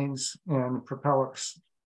moving planes and propellers.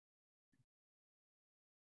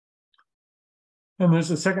 And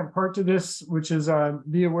there's a second part to this, which is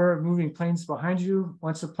be aware of moving planes behind you.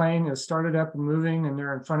 Once a plane is started up and moving and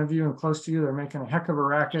they're in front of you and close to you, they're making a heck of a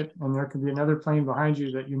racket, and there can be another plane behind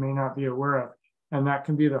you that you may not be aware of. And that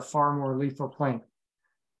can be the far more lethal plane.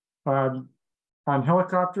 On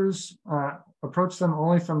helicopters, approach them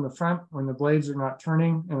only from the front when the blades are not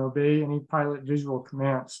turning, and obey any pilot visual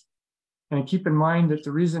commands. And keep in mind that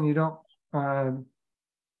the reason you don't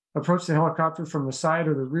approach the helicopter from the side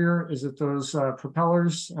or the rear is that those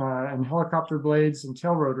propellers and helicopter blades and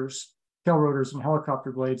tail rotors and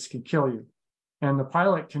helicopter blades can kill you. And the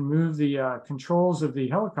pilot can move the controls of the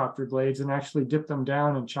helicopter blades and actually dip them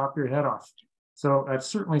down and chop your head off. So that's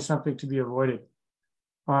certainly something to be avoided.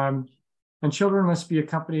 And children must be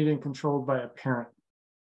accompanied and controlled by a parent.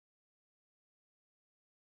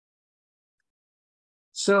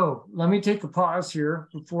 So let me take a pause here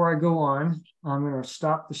before I go on. I'm going to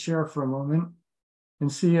stop the share for a moment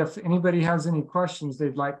and see if anybody has any questions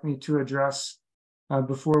they'd like me to address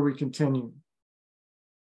before we continue.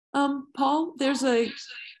 Paul, there's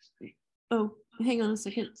oh, hang on a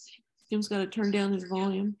second. Jim's got to turn down his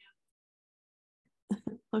volume.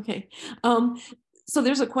 Okay. So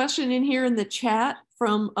there's a question in here in the chat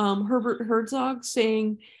from Herbert Herzog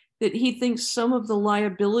saying that he thinks some of the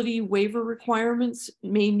liability waiver requirements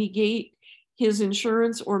may negate his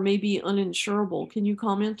insurance or may be uninsurable. Can you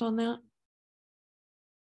comment on that?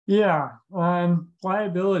 Yeah,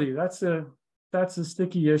 liability, that's a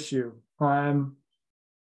sticky issue.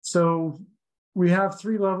 So we have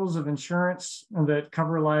 3 levels of insurance that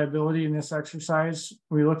cover liability in this exercise.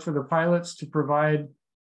 We look for the pilots to provide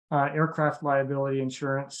aircraft liability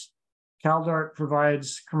insurance. CalDART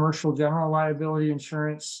provides commercial general liability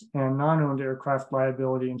insurance and non-owned aircraft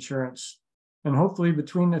liability insurance. And hopefully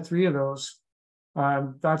between the 3 of those,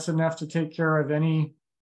 that's enough to take care of any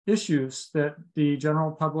issues that the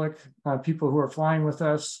general public, people who are flying with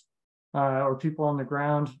us, or people on the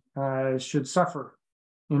ground should suffer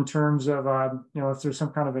in terms of, if there's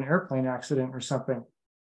some kind of an airplane accident or something.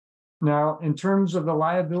 Now, in terms of the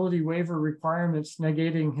liability waiver requirements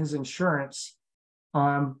negating his insurance,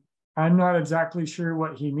 I'm not exactly sure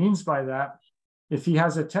what he means by that. If he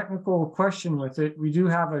has a technical question with it, we do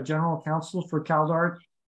have a general counsel for CalDART,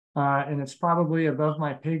 and it's probably above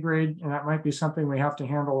my pay grade, and that might be something we have to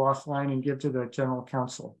handle offline and give to the general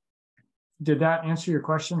counsel. Did that answer your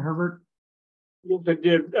question, Herbert? Yes, it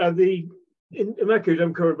did. In my case,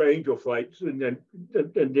 I'm covered by Angel Flights and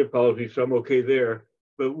their policy, so I'm okay there.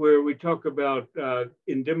 But where we talk about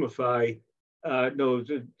indemnify, no,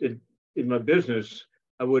 in my business,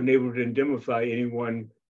 I wasn't able to indemnify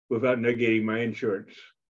anyone without negating my insurance.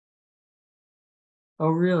 Oh,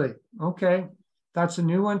 really? Okay. That's a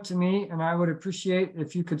new one to me, and I would appreciate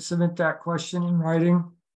if you could submit that question in writing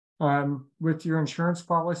with your insurance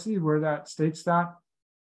policy where that states that.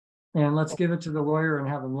 And let's give it to the lawyer and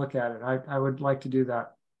have him look at it. I would like to do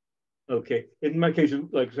that. Okay. In my case,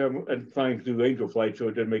 like I said, I'm flying through Angel Flight, so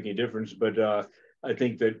it doesn't make any difference. But I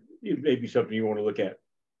think that it may be something you want to look at.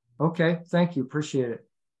 Okay. Thank you. Appreciate it.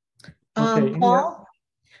 Okay. Paul?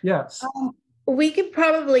 Yes. We could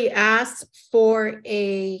probably ask for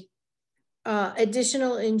a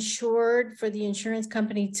additional insured for the insurance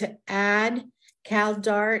company to add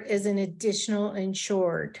CalDART as an additional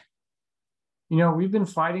insured. We've been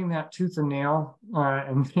fighting that tooth and nail,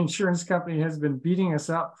 and the insurance company has been beating us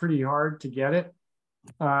up pretty hard to get it.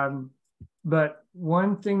 But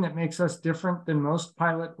one thing that makes us different than most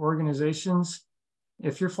pilot organizations,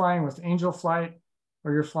 if you're flying with Angel Flight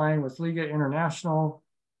or you're flying with Liga International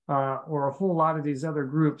or a whole lot of these other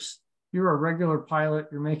groups, you're a regular pilot,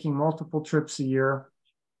 you're making multiple trips a year.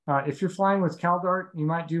 If you're flying with CalDART, you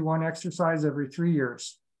might do one exercise every 3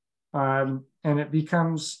 years. And it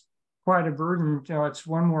becomes quite a burden. It's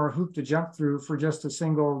one more hoop to jump through for just a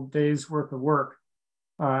single day's worth of work.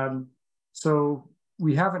 So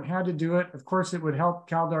we haven't had to do it. Of course, it would help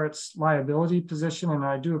CalDART's liability position, and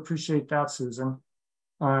I do appreciate that, Susan.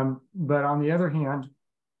 But on the other hand,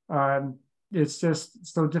 it's just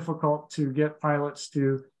so difficult to get pilots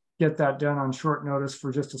to get that done on short notice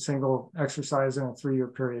for just a single exercise in a 3-year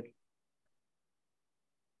period.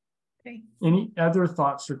 Okay. Any other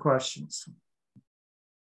thoughts or questions?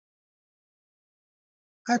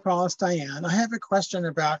 Hi, Paul, it's Diane. I have a question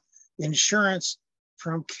about insurance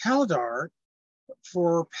from CalDART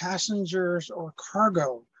for passengers or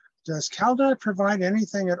cargo. Does CalDART provide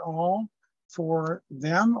anything at all for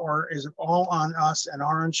them, or is it all on us and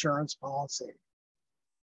our insurance policy?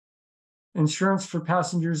 Insurance for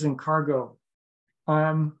passengers and cargo.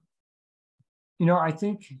 I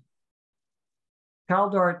think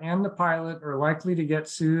CalDART and the pilot are likely to get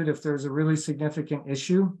sued if there's a really significant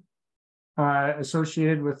issue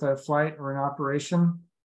associated with a flight or an operation,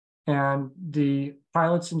 and the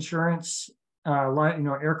pilot's insurance,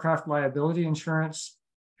 aircraft liability insurance,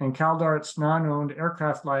 and CalDART's non-owned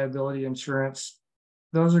aircraft liability insurance,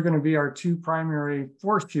 those are going to be our 2 primary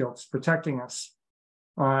force shields protecting us.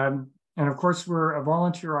 And of course, we're a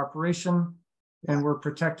volunteer operation, and we're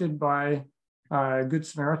protected by Good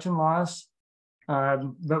Samaritan laws,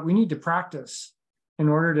 but we need to practice in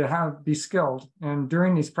order to be skilled. And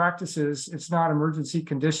during these practices, it's not emergency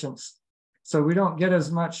conditions. So we don't get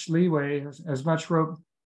as much leeway, as much rope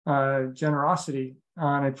generosity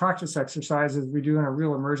on a practice exercise as we do in a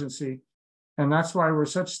real emergency. And that's why we're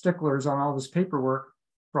such sticklers on all this paperwork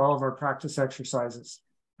for all of our practice exercises.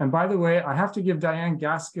 And by the way, I have to give Diane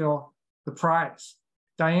Gaskill the prize.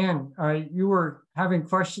 Diane, you were having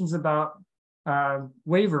questions about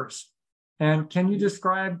waivers. And can you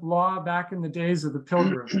describe law back in the days of the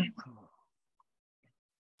Pilgrim?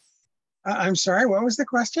 I'm sorry, what was the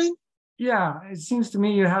question? Yeah, it seems to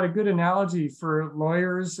me you had a good analogy for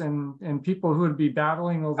lawyers and people who would be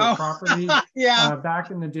battling over property yeah,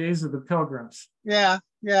 back in the days of the Pilgrims. yeah.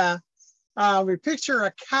 We picture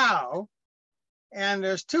a cow, and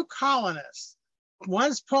there's two colonists.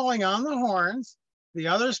 One's pulling on the horns, the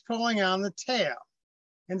other's pulling on the tail.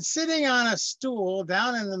 And sitting on a stool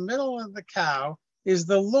down in the middle of the cow is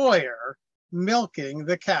the lawyer milking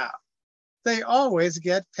the cow. They always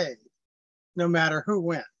get paid, no matter who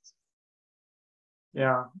wins.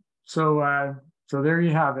 Yeah. So so there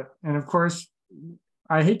you have it. And of course,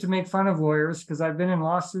 I hate to make fun of lawyers because I've been in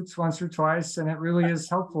lawsuits once or twice, and it really is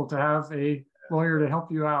helpful to have a lawyer to help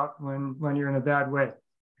you out when you're in a bad way.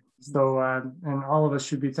 So and all of us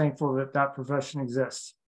should be thankful that that profession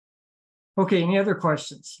exists. Okay, any other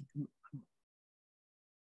questions?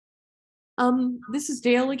 This is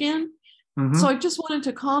Dale again. So I just wanted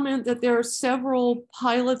to comment that there are several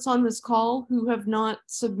pilots on this call who have not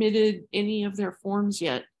submitted any of their forms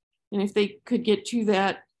yet. And if they could get to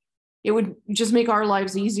that, it would just make our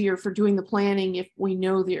lives easier for doing the planning if we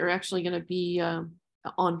know they're actually going to be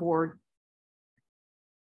on board.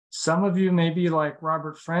 Some of you may be like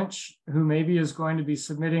Robert French, who maybe is going to be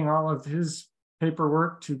submitting all of his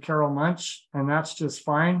paperwork to Carol Munch, and that's just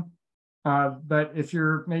fine. But if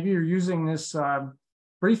maybe you're using this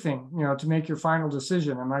briefing, to make your final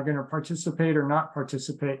decision, am I going to participate or not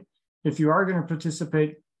participate? If you are going to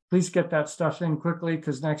participate, please get that stuff in quickly,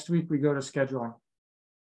 because next week we go to scheduling.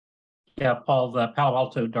 Yeah, Paul, the Palo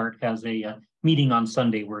Alto DART has a meeting on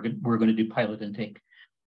Sunday. We're going to do pilot intake.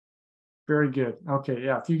 Very good. Okay,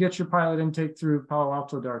 yeah, if you get your pilot intake through Palo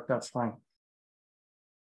Alto DART, that's fine.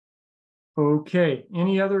 Okay,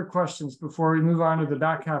 any other questions before we move on to the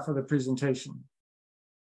back half of the presentation?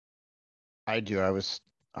 I do.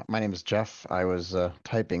 My name is Jeff. I was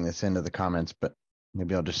typing this into the comments, but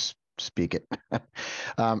maybe I'll just speak it.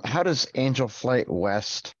 How does Angel Flight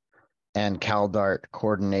West and CalDART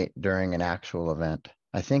coordinate during an actual event?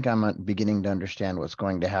 I think I'm beginning to understand what's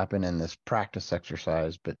going to happen in this practice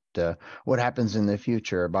exercise, but what happens in the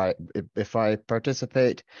future? If I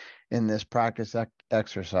participate in this practice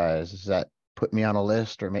exercise, does that put me on a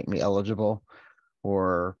list or make me eligible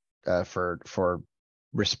or for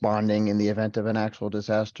responding in the event of an actual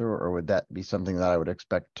disaster, or would that be something that I would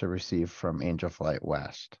expect to receive from Angel Flight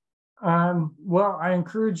West? Well, I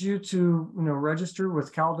encourage you to register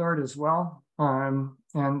with CalDART as well.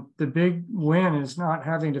 And the big win is not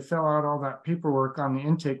having to fill out all that paperwork on the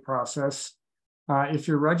intake process. If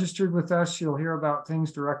you're registered with us, you'll hear about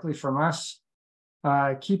things directly from us.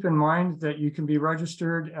 Keep in mind that you can be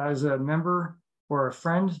registered as a member or a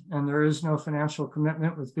friend, and there is no financial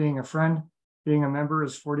commitment with being a friend. Being a member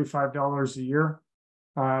is $45 a year.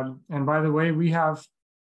 And by the way, we have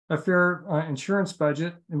a fair insurance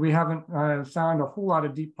budget, and we haven't found a whole lot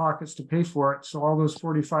of deep pockets to pay for it. So all those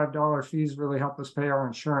 $45 fees really help us pay our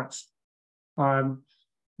insurance.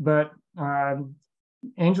 But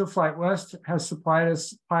Angel Flight West has supplied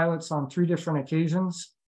us pilots on 3 different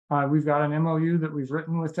occasions. We've got an MOU that we've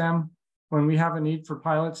written with them. When we have a need for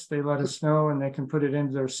pilots, they let us know and they can put it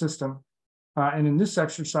into their system. And in this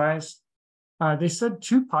exercise, they said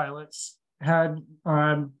 2 pilots had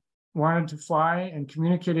wanted to fly and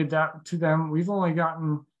communicated that to them. We've only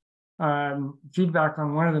gotten feedback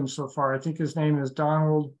on one of them so far. I think his name is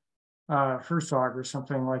Donald Herzog or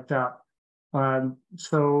something like that.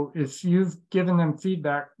 So if you've given them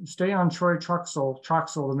feedback, stay on Troy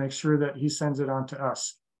Troxel to make sure that he sends it on to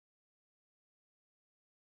us.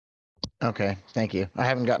 Okay, thank you. I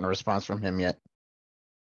haven't gotten a response from him yet.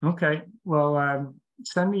 Okay, well,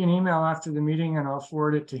 send me an email after the meeting and I'll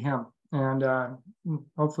forward it to him. And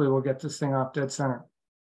hopefully we'll get this thing off dead center.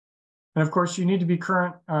 And of course, you need to be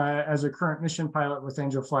current as a current mission pilot with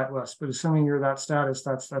Angel Flight West, but assuming you're that status,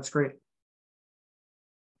 that's great.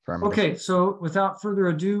 Okay, so without further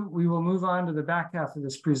ado, we will move on to the back half of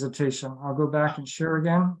this presentation. I'll go back and share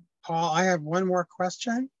again. Paul, I have one more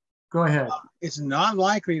question. Go ahead. It's not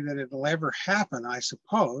likely that it'll ever happen, I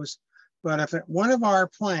suppose, but if one of our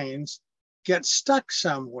planes gets stuck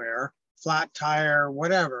somewhere, flat tire,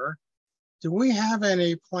 whatever, do we have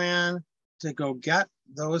any plan to go get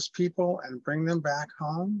those people and bring them back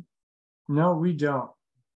home? No, we don't.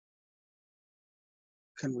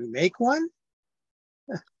 Can we make one?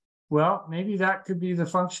 Well, maybe that could be the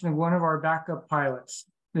function of one of our backup pilots,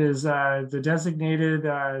 is the designated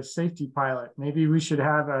safety pilot. Maybe we should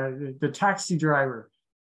have the taxi driver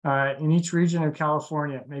in each region of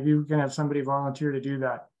California. Maybe we can have somebody volunteer to do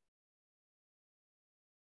that.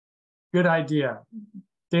 Good idea.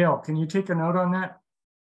 Dale, can you take a note on that?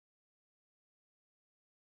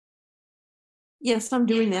 Yes, I'm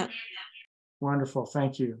doing that. Wonderful,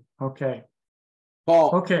 thank you. Okay.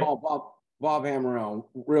 Paul, Okay. Bob Hammerell,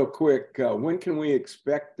 real quick, when can we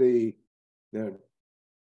expect the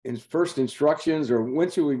first instructions, or when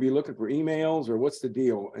should we be looking for emails, or what's the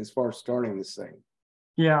deal as far as starting this thing?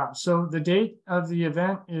 Yeah, so the date of the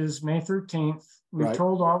event is May 13th. We've Right.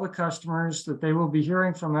 told all the customers that they will be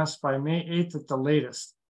hearing from us by May 8th at the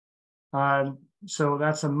latest. So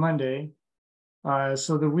that's a Monday.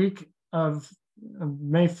 So the week of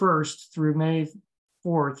May 1st through May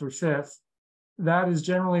 4th or 5th, that is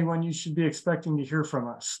generally when you should be expecting to hear from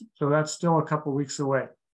us. So that's still a couple weeks away.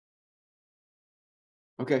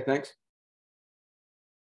 Okay, thanks.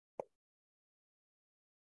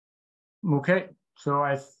 Okay, so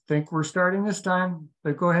I think we're starting this time,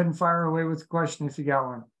 but go ahead and fire away with the question if you got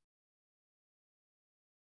one.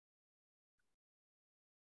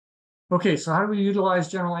 Okay, so how do we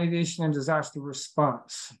utilize general aviation and disaster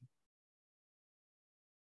response?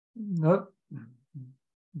 Nope.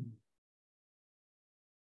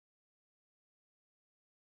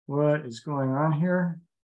 What is going on here?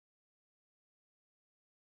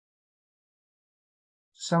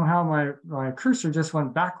 Somehow my cursor just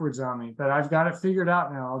went backwards on me, but I've got it figured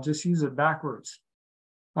out now. I'll just use it backwards.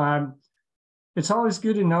 It's always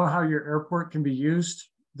good to know how your airport can be used.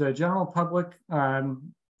 The general public,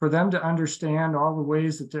 for them to understand all the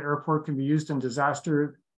ways that the airport can be used in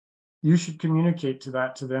disaster, you should communicate to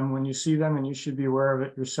them when you see them, and you should be aware of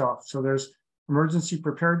it yourself. So there's emergency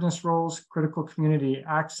preparedness roles, critical community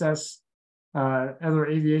access, other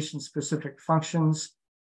aviation specific functions.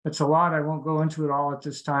 It's a lot. I won't go into it all at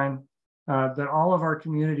this time, but all of our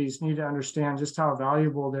communities need to understand just how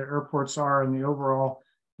valuable their airports are in the overall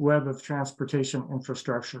web of transportation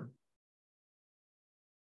infrastructure.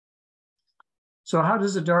 So how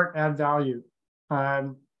does a DART add value?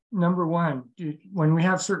 Number one, when we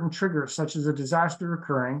have certain triggers, such as a disaster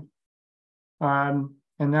occurring,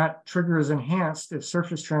 and that trigger is enhanced if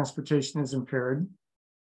surface transportation is impaired,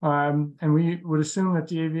 and we would assume that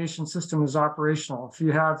the aviation system is operational. If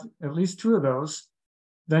you have at least two of those,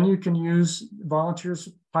 then you can use volunteers,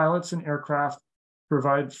 pilots, and aircraft to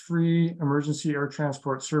provide free emergency air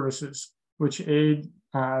transport services, which aid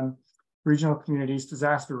regional communities'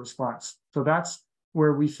 disaster response. So that's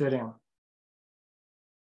where we fit in.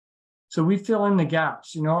 So we fill in the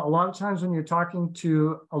gaps. You know, a lot of times when you're talking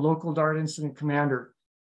to a local DART incident commander,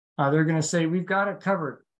 they're going to say, we've got it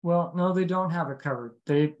covered. Well, no, they don't have it covered.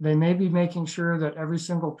 They may be making sure that every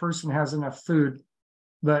single person has enough food,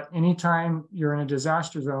 but anytime you're in a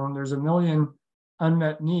disaster zone, there's a million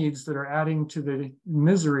unmet needs that are adding to the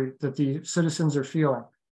misery that the citizens are feeling.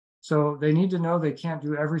 So they need to know they can't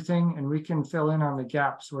do everything, and we can fill in on the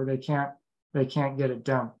gaps where they can't get it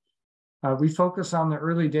done. We focus on the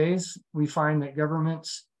early days. We find that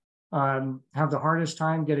governments have the hardest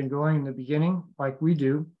time getting going in the beginning, like we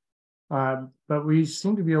do, but we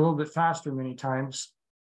seem to be a little bit faster many times.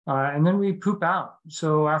 And then we poop out.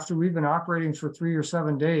 So after we've been operating for 3 or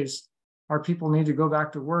 7 days, our people need to go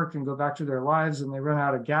back to work and go back to their lives, and they run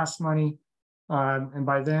out of gas money. And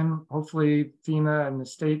by then, hopefully FEMA and the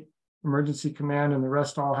state emergency command and the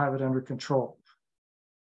rest all have it under control.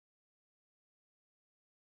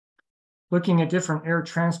 Looking at different air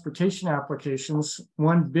transportation applications,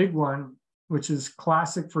 one big one, which is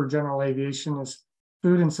classic for general aviation, is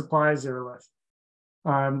food and supplies airlift.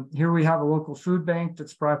 Here we have a local food bank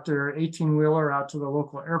that's brought their 18-wheeler out to the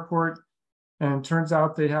local airport, and it turns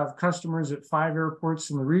out they have customers at 5 airports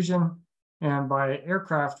in the region, and by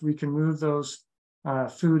aircraft we can move those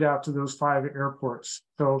food out to those 5 airports.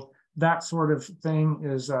 So that sort of thing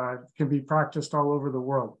is can be practiced all over the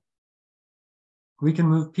world. We can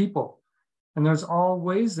move people. And there's all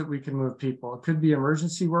ways that we can move people. It could be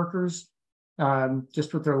emergency workers,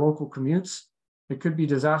 just with their local commutes. It could be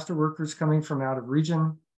disaster workers coming from out of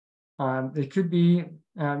region. It could be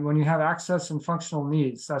when you have access and functional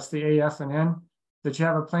needs, that's the AF and N, that you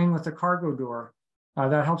have a plane with a cargo door.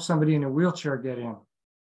 That helps somebody in a wheelchair get in.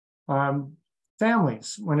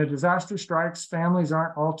 Families, when a disaster strikes, families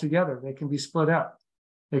aren't all together. They can be split up.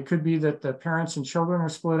 It could be that the parents and children are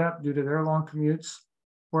split up due to their long commutes.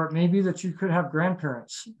 Or it may be that you could have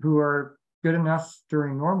grandparents who are good enough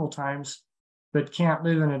during normal times, but can't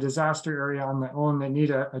live in a disaster area on their own. They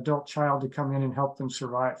need an adult child to come in and help them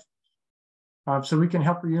survive. So we can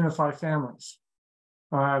help reunify families.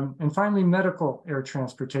 And finally, medical air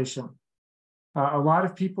transportation. A lot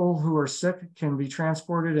of people who are sick can be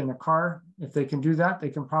transported in a car. If they can do that, they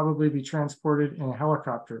can probably be transported in a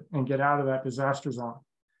helicopter and get out of that disaster zone.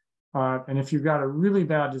 And if you've got a really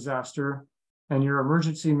bad disaster, and your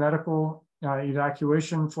emergency medical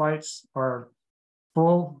evacuation flights are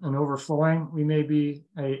full and overflowing, we may be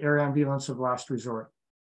an air ambulance of last resort.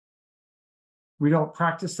 We don't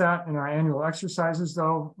practice that in our annual exercises,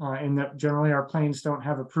 though, in that generally our planes don't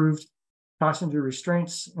have approved passenger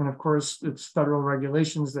restraints. And of course, it's federal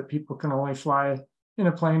regulations that people can only fly in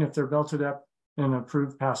a plane if they're belted up in an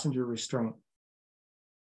approved passenger restraint.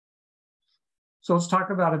 So let's talk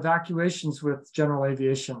about evacuations with general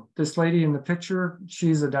aviation. This lady in the picture,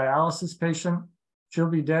 she's a dialysis patient. She'll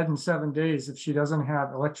be dead in 7 days if she doesn't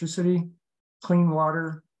have electricity, clean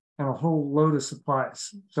water, and a whole load of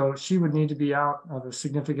supplies. So she would need to be out of a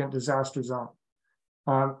significant disaster zone.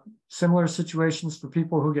 Similar situations for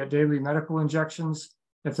people who get daily medical injections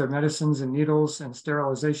if their medicines and needles and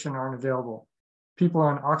sterilization aren't available. People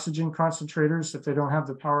on oxygen concentrators if they don't have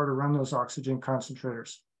the power to run those oxygen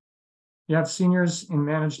concentrators. You have seniors in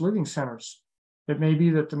managed living centers. It may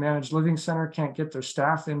be that the managed living center can't get their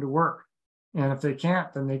staff into work. And if they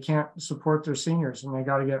can't, then they can't support their seniors, and they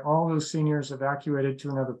got to get all those seniors evacuated to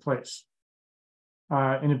another place.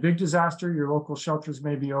 In a big disaster, your local shelters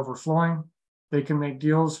may be overflowing. They can make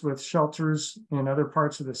deals with shelters in other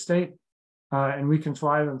parts of the state, and we can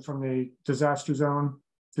fly them from the disaster zone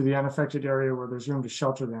to the unaffected area where there's room to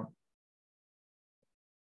shelter them.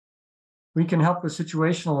 We can help with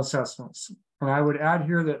situational assessments. And I would add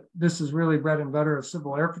here that this is really bread and butter of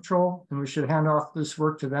Civil Air Patrol, and we should hand off this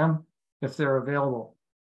work to them if they're available.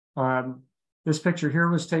 This picture here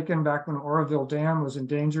was taken back when Oroville Dam was in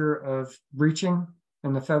danger of breaching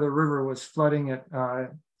and the Feather River was flooding at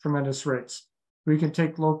tremendous rates. We can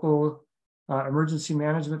take local emergency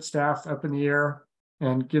management staff up in the air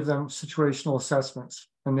and give them situational assessments,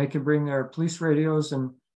 and they can bring their police radios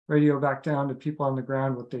and radio back down to people on the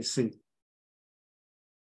ground what they see.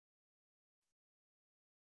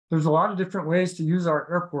 There's a lot of different ways to use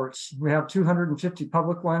our airports. We have 250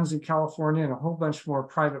 public ones in California and a whole bunch more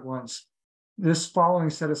private ones. This following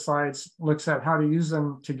set of slides looks at how to use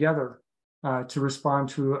them together to respond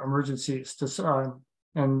to emergencies,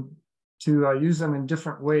 and to use them in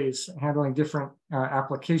different ways, handling different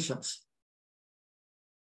applications.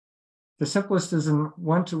 The simplest is in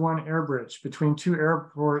one-to-one air bridge between two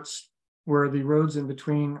airports where the roads in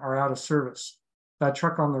between are out of service. That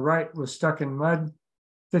truck on the right was stuck in mud.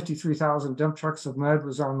 53,000 dump trucks of mud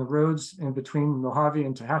was on the roads in between Mojave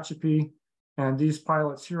and Tehachapi. And these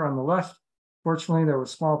pilots here on the left, fortunately, there were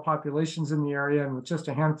small populations in the area, and with just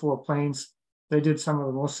a handful of planes, they did some of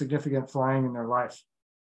the most significant flying in their life.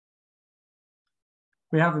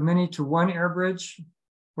 We have a many-to-one air bridge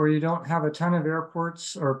where you don't have a ton of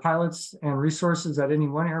airports or pilots and resources at any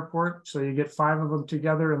one airport. So you get 5 of them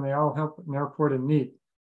together and they all help an airport in need.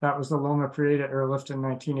 That was the Loma Prieta airlift in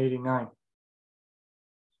 1989.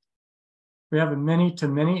 We have a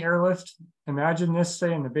many-to-many airlift. Imagine this,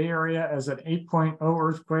 say, in the Bay Area as an 8.0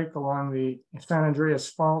 earthquake along the San Andreas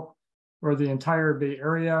Fault, where the entire Bay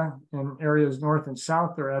Area and areas north and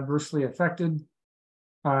south are adversely affected.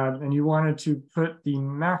 And you wanted to put the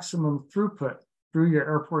maximum throughput through your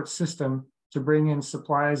airport system to bring in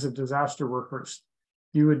supplies of disaster workers.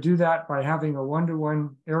 You would do that by having a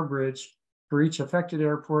one-to-one air bridge for each affected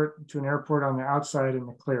airport to an airport on the outside in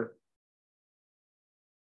the clear.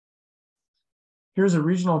 Here's a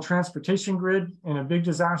regional transportation grid. In a big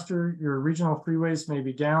disaster, your regional freeways may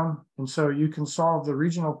be down. And so you can solve the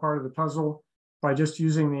regional part of the puzzle by just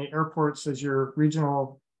using the airports as your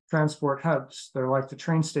regional transport hubs. They're like the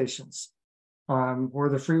train stations or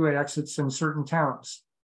the freeway exits in certain towns.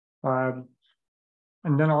 And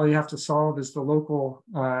then all you have to solve is the local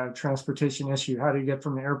transportation issue. How do you get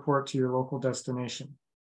from the airport to your local destination?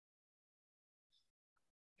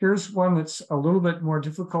 Here's one that's a little bit more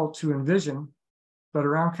difficult to envision. But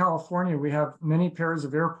around California, we have many pairs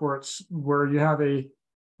of airports where you have a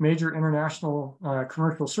major international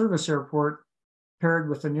commercial service airport paired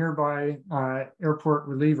with a nearby airport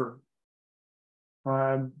reliever.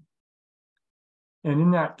 And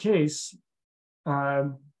in that case,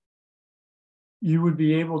 you would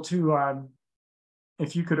be able to,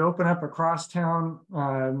 if you could open up a crosstown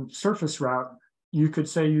surface route, you could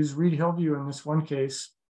say use Reed Hillview in this one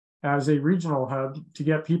case as a regional hub to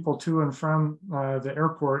get people to and from the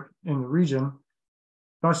airport in the region,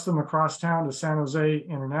 bus them across town to San Jose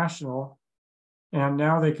International, and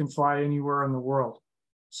now they can fly anywhere in the world.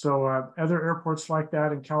 So other airports like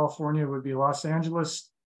that in California would be Los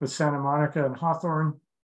Angeles with Santa Monica and Hawthorne,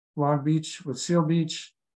 Long Beach with Seal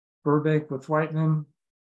Beach, Burbank with Whiteman,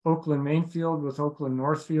 Oakland Mainfield with Oakland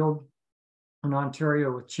Northfield, and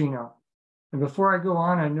Ontario with Chino. And before I go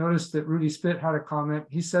on, I noticed that Rudy Spitt had a comment.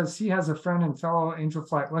 He says he has a friend and fellow Angel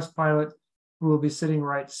Flight West pilot who will be sitting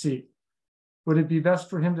right seat. Would it be best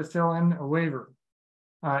for him to fill in a waiver?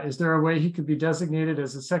 Is there a way he could be designated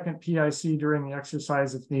as a second PIC during the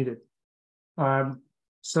exercise if needed?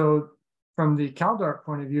 So from the CalDART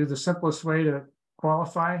point of view, the simplest way to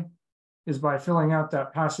qualify is by filling out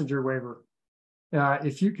that passenger waiver.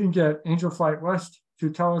 If you can get Angel Flight West to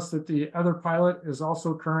tell us that the other pilot is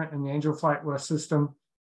also current in the Angel Flight West system,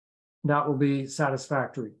 that will be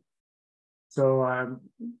satisfactory. So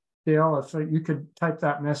Dale, if you could type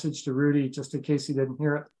that message to Rudy, just in case he didn't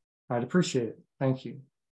hear it, I'd appreciate it. Thank you.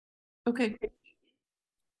 Okay.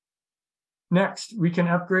 Next, we can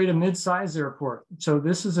upgrade a mid-size airport. So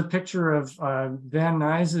this is a picture of Van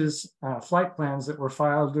Nuys's flight plans that were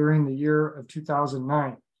filed during the year of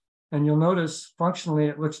 2009. And you'll notice functionally,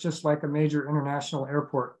 it looks just like a major international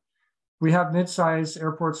airport. We have mid-size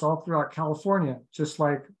airports all throughout California, just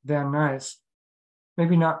like Van Nuys.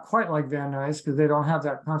 Maybe not quite like Van Nuys because they don't have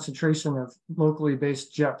that concentration of locally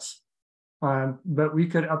based jets. But we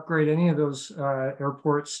could upgrade any of those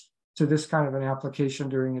airports to this kind of an application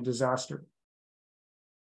during a disaster.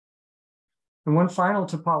 And one final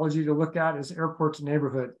topology to look at is airport to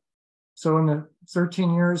neighborhood. So in the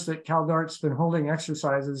 13 years that CalDART's been holding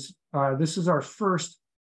exercises, this is our first,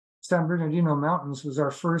 San Bernardino Mountains was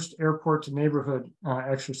our first airport to neighborhood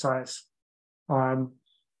exercise. And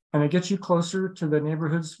it gets you closer to the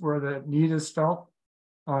neighborhoods where the need is felt.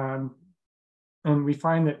 And we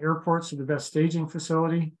find that airports are the best staging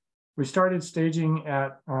facility. We started staging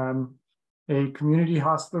at a community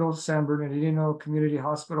hospital, San Bernardino Community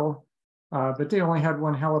Hospital, but they only had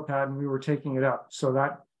one helipad and we were taking it up. So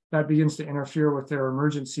that begins to interfere with their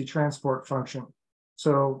emergency transport function.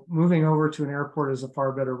 So moving over to an airport is a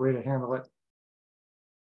far better way to handle it.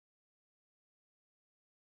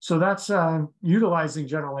 So that's utilizing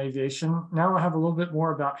general aviation. Now I have a little bit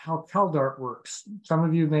more about how CalDART works. Some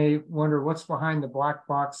of you may wonder what's behind the black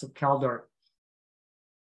box of CalDART.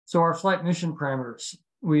 So our flight mission parameters,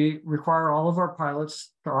 we require all of our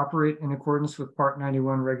pilots to operate in accordance with Part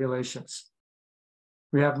 91 regulations.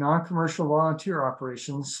 We have non-commercial volunteer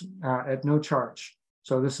operations at no charge.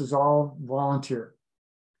 So this is all volunteer.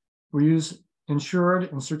 We use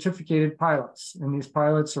insured and certificated pilots, and these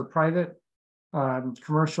pilots are private,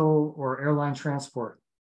 commercial, or airline transport.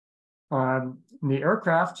 The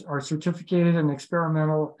aircraft are certificated and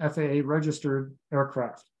experimental FAA registered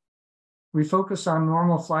aircraft. We focus on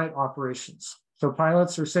normal flight operations. So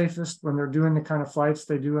pilots are safest when they're doing the kind of flights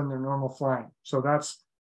they do in their normal flying. So that's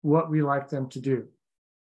what we like them to do.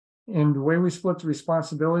 And the way we split the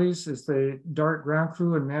responsibilities is the DART ground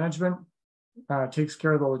crew and management takes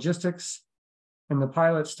care of the logistics, and the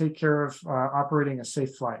pilots take care of operating a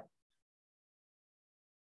safe flight.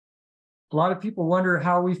 A lot of people wonder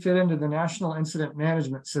how we fit into the National Incident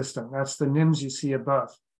Management System. That's the NIMS you see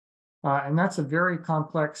above. And that's a very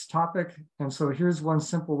complex topic. And so here's one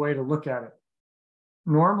simple way to look at it.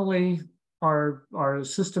 Normally, our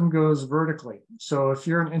system goes vertically. So if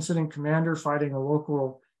you're an incident commander fighting a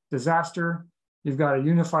local disaster, you've got a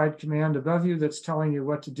unified command above you that's telling you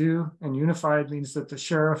what to do. And unified means that the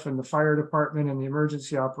sheriff and the fire department and the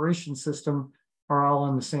emergency operations system are all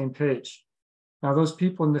on the same page. Now, those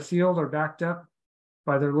people in the field are backed up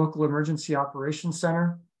by their local emergency operations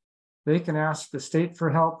center. They can ask the state for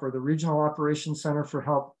help or the regional operations center for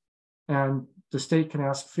help, and the state can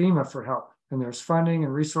ask FEMA for help. And there's funding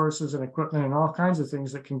and resources and equipment and all kinds of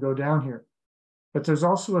things that can go down here. But there's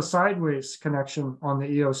also a sideways connection on the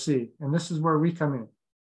EOC, and this is where we come in.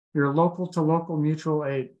 You're local to local mutual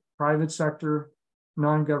aid, private sector,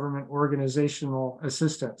 non-government organizational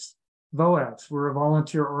assistance. VOADs, we're a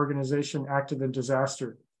volunteer organization active in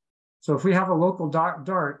disaster. So if we have a local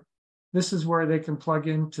DART, this is where they can plug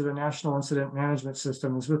into the National Incident Management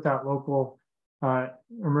System, is with that local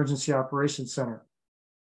emergency operations center.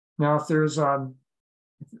 Now, if there's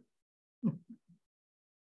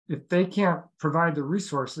if they can't provide the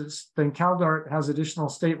resources, then CalDART has additional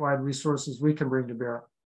statewide resources we can bring to bear.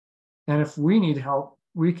 And if we need help,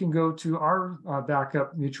 we can go to our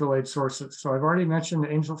backup mutual aid sources. So I've already mentioned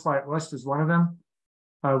Angel Flight West is one of them.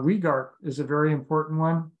 WEGARP is a very important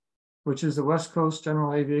one, which is the West Coast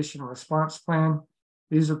General Aviation Response Plan.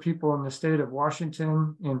 These are people in the state of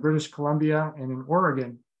Washington, in British Columbia, and in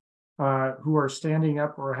Oregon who are standing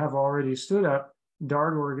up or have already stood up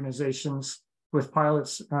DART organizations with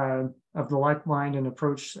pilots of the like mind and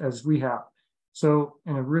approach as we have. So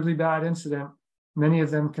in a really bad incident, many of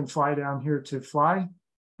them can fly down here to fly,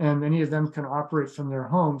 and many of them can operate from their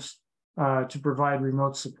homes to provide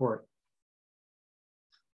remote support.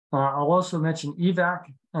 I'll also mention EVAC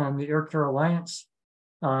and the Air Care Alliance.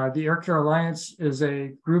 The Air Care Alliance is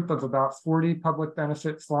a group of about 40 public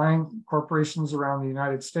benefit flying corporations around the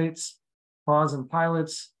United States, PAWs and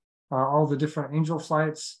pilots, all the different Angel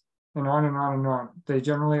flights, and on and on and on. They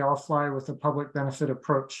generally all fly with a public benefit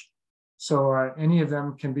approach. So any of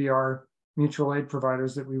them can be our mutual aid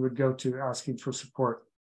providers that we would go to asking for support.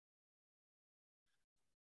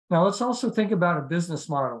 Now let's also think about a business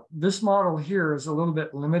model. This model here is a little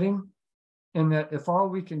bit limiting in that if all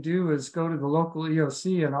we can do is go to the local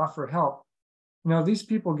EOC and offer help, these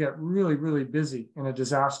people get really, really busy in a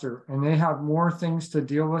disaster, and they have more things to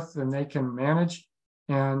deal with than they can manage,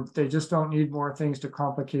 and they just don't need more things to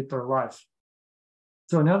complicate their life.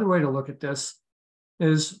 So another way to look at this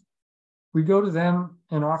is we go to them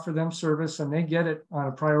and offer them service, and they get it on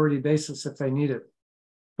a priority basis if they need it.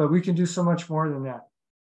 But we can do so much more than that.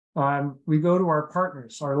 We go to our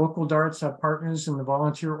partners. Our local DARTs have partners in the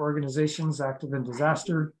volunteer organizations active in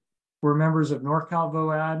disaster. We're members of NorCal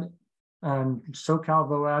VOAD and SoCal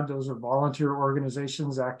VOAD. Those are volunteer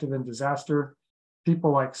organizations active in disaster.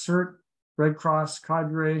 People like CERT, Red Cross,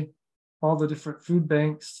 Cadre, all the different food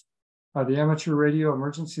banks, the amateur radio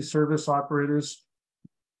emergency service operators,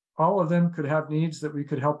 all of them could have needs that we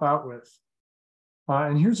could help out with.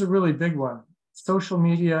 And here's a really big one, social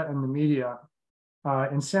media and the media.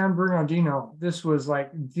 In San Bernardino, this was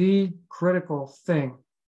like the critical thing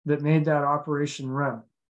that made that operation run.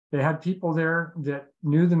 They had people there that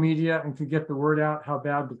knew the media and could get the word out how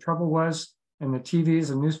bad the trouble was, and the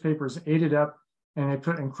TVs and newspapers ate it up, and they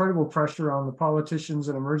put incredible pressure on the politicians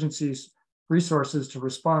and emergency resources to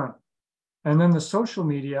respond. And then the social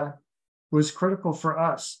media was critical for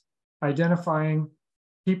us, identifying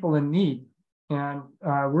people in need. And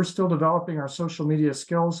we're still developing our social media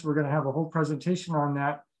skills. We're going to have a whole presentation on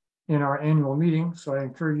that in our annual meeting, so I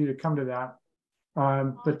encourage you to come to that.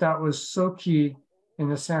 But that was so key in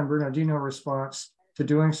the San Bernardino response to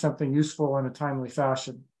doing something useful in a timely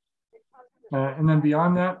fashion. And then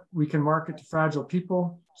beyond that, we can market to fragile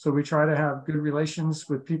people. So we try to have good relations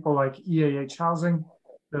with people like EAH Housing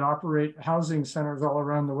that operate housing centers all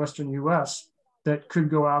around the Western US that could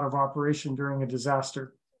go out of operation during a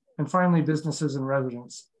disaster. And finally, businesses and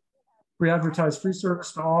residents. We advertise free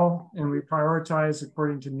service to all, and we prioritize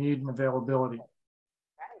according to need and availability.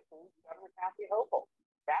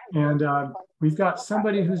 And we've got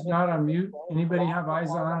somebody who's not on mute. Anybody have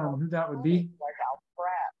eyes on who that would be?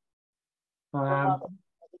 I'm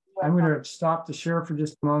going to stop the share for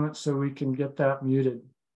just a moment so we can get that muted.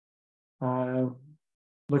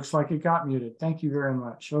 Looks like it got muted. Thank you very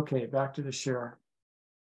much. Okay, back to the share.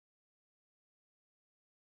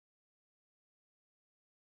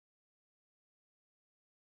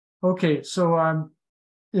 Okay, so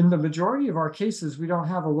in the majority of our cases, we don't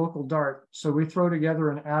have a local DART. So we throw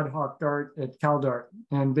together an ad hoc DART at CalDART.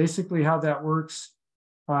 And basically how that works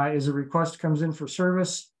is a request comes in for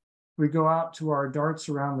service. We go out to our DARTs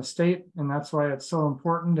around the state. And that's why it's so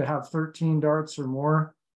important to have 13 DARTs or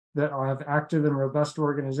more that have active and robust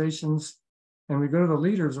organizations. And we go to the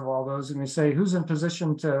leaders of all those and we say, who's in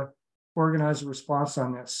position to organize a response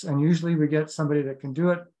on this? And usually we get somebody that can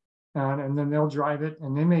do it. And then they'll drive it,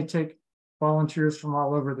 and they may take volunteers from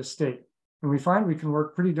all over the state. And we find we can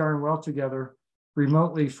work pretty darn well together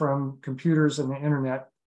remotely from computers and the internet.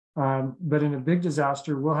 But in a big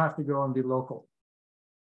disaster, we'll have to go and be local.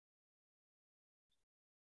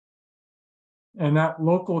 And that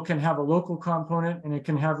local can have a local component, and it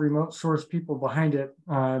can have remote source people behind it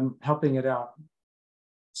helping it out.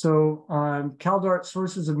 So CalDART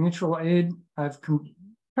sources of mutual aid, I've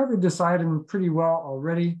covered this item pretty well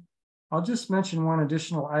already. I'll just mention one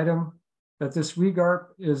additional item, that this WeGARP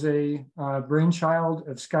is a brainchild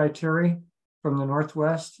of Sky Terry from the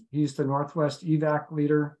Northwest. He's the Northwest EVAC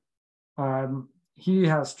leader. He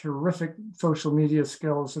has terrific social media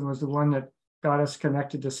skills and was the one that got us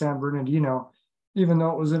connected to San Bernardino, even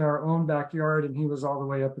though it was in our own backyard and he was all the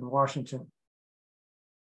way up in Washington.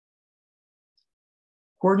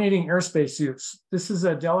 Coordinating airspace use. This is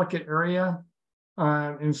a delicate area.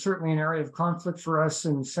 And certainly an area of conflict for us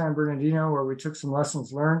in San Bernardino, where we took some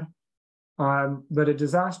lessons learned. But a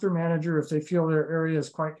disaster manager, if they feel their area is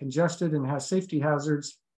quite congested and has safety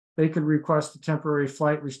hazards, they could request a temporary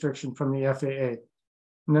flight restriction from the FAA.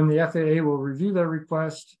 And then the FAA will review their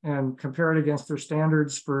request and compare it against their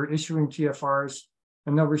standards for issuing TFRs,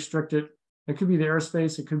 and they'll restrict it. It could be the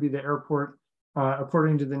airspace, it could be the airport,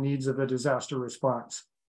 according to the needs of the disaster response.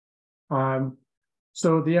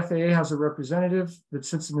 So the FAA has a representative that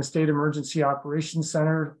sits in the State Emergency Operations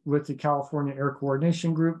Center with the California Air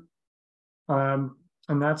Coordination Group. And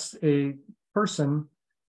that's a person,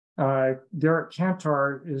 Derek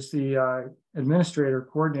Cantar is the administrator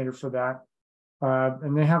coordinator for that.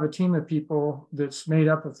 And they have a team of people that's made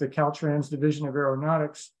up of the Caltrans Division of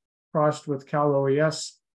Aeronautics crossed with Cal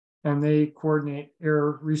OES and they coordinate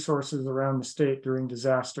air resources around the state during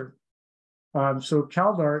disaster. So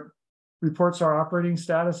CalDART reports our operating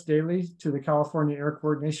status daily to the California Air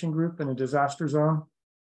Coordination Group in a disaster zone.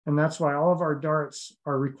 And that's why all of our DARTs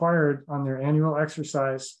are required on their annual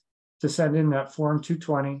exercise to send in that Form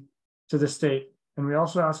 220 to the state. And we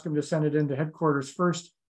also ask them to send it into headquarters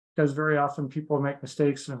first, because very often people make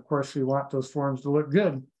mistakes. And of course, we want those forms to look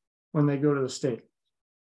good when they go to the state.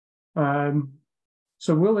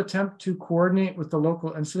 So we'll attempt to coordinate with the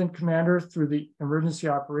local incident commander through the Emergency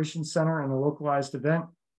Operations Center in a localized event.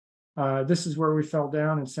 This is where we fell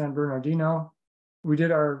down in San Bernardino. We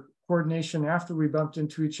did our coordination after we bumped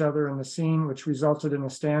into each other in the scene, which resulted in a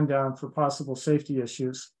stand down for possible safety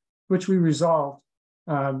issues, which we resolved,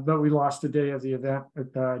 but we lost a day of the event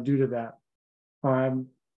due to that. And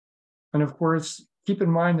of course, keep in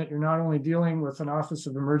mind that you're not only dealing with an Office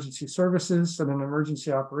of Emergency Services and an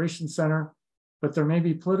Emergency Operations Center, but there may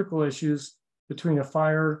be political issues between a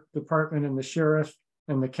fire department and the sheriff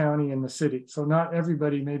and the county and the city. So not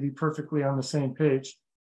everybody may be perfectly on the same page,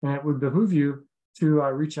 and it would behoove you to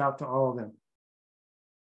reach out to all of them.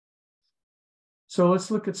 So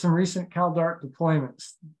let's look at some recent CalDART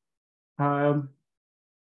deployments.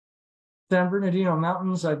 San Bernardino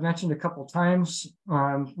Mountains, I've mentioned a couple times.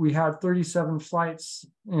 We had 37 flights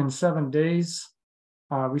in 7 days.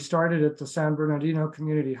 We started at the San Bernardino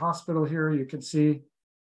Community Hospital here. You can see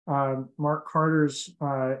Mark Carter's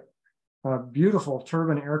beautiful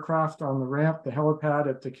turbine aircraft on the ramp, the helipad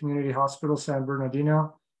at the Community Hospital San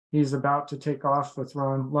Bernardino. He's about to take off with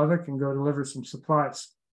Ron Levick and go deliver some supplies.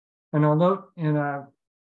 And I'll note in a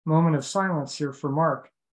moment of silence here for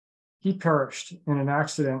Mark, he perished in an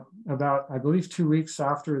accident about, I believe, 2 weeks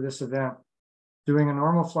after this event. Doing a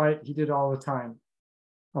normal flight, he did all the time.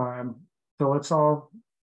 So let's all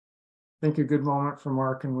think a good moment for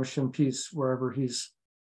Mark and wish him peace wherever he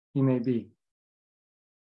may be.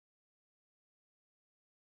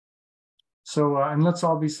 So, and let's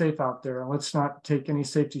all be safe out there. Let's not take any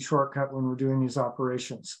safety shortcut when we're doing these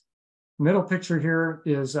operations. Middle picture here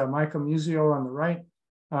is Micah Musio on the right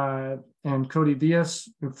and Cody Bias,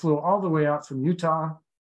 who flew all the way out from Utah.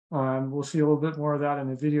 We'll see a little bit more of that in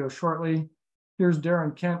the video shortly. Here's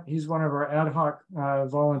Darren Kent. He's one of our ad hoc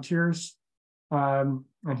volunteers, and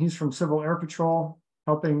he's from Civil Air Patrol,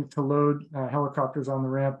 helping to load helicopters on the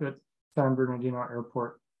ramp at San Bernardino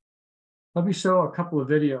Airport. Let me show a couple of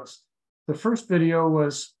videos. The first video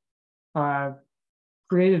was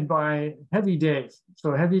created by Heavy Dave.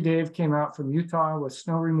 So Heavy Dave came out from Utah with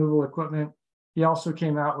snow removal equipment. He also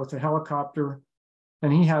came out with a helicopter,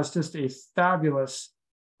 and he has just a fabulous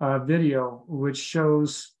video which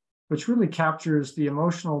really captures the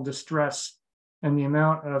emotional distress and the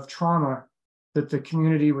amount of trauma that the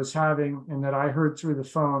community was having and that I heard through the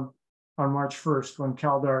phone on March 1st when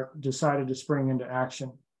CalDART decided to spring into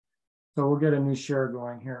action. So we'll get a new share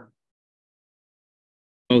going here.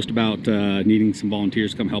 Post about needing some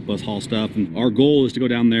volunteers to come help us haul stuff, and our goal is to go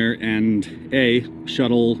down there and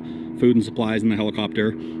shuttle food and supplies in the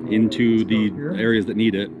helicopter into the areas that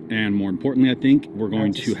need it, and more importantly, I think we're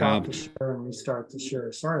going to have the share and restart the share.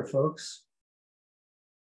 Sorry, folks.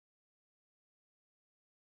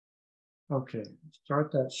 Okay,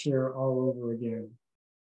 start that share all over again.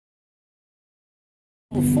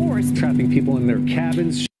 Forest trapping people in their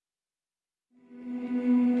cabins.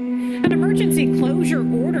 An emergency closure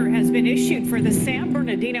order has been issued for the San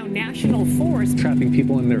Bernardino National Forest. Trapping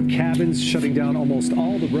people in their cabins, shutting down almost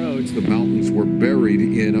all the roads. The mountains were buried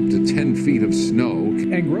in up to 10 feet of snow.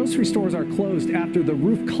 And grocery stores are closed after the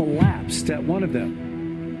roof collapsed at one of them.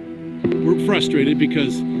 We're frustrated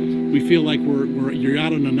because we feel like you're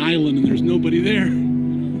out on an island and there's nobody there.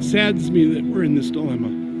 It saddens me that we're in this dilemma.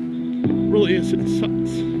 It really is, it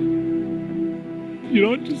sucks. You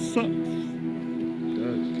know, it just sucks.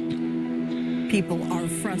 People are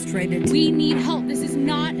frustrated. We need help. This is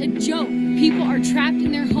not a joke. People are trapped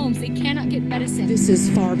in their homes. They cannot get medicine. This is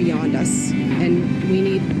far beyond us, and we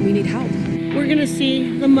need help. We're going to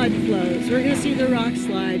see the mud flows. We're going to see the rock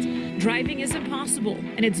slides. Driving is impossible,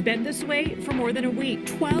 and it's been this way for more than a week.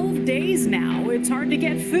 12 days now. It's hard to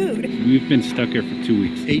get food. We've been stuck here for 2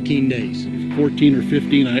 weeks. 18 days. 14 or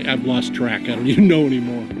 15, I've lost track. I don't even know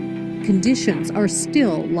anymore. Conditions are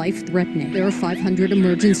still life-threatening. There are 500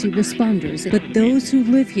 emergency responders, but those who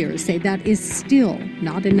live here say that is still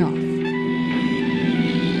not enough.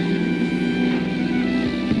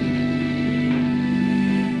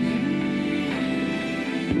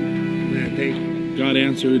 God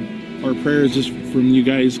answered our prayers just from you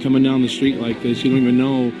guys coming down the street like this. You don't even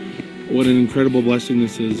know what an incredible blessing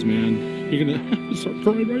this is, man. You're gonna start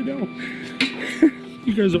crying right now.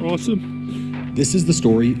 You guys are awesome. This is the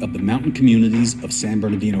story of the mountain communities of San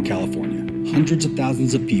Bernardino, California. Hundreds of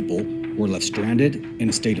thousands of people were left stranded in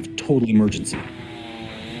a state of total emergency.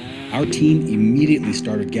 Our team immediately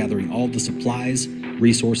started gathering all the supplies,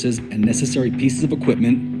 resources, and necessary pieces of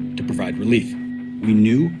equipment to provide relief. We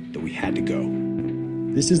knew that we had to go.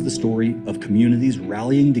 This is the story of communities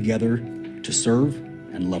rallying together to serve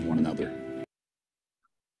and love one another.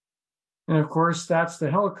 And of course, that's the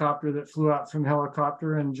helicopter that flew out from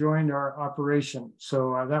helicopter and joined our operation.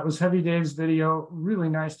 So that was Heavy Dave's video, really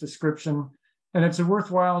nice description. And it's a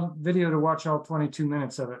worthwhile video to watch all 22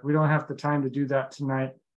 minutes of it. We don't have the time to do that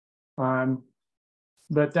tonight.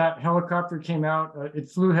 But that helicopter came out, it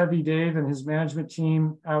flew Heavy Dave and his management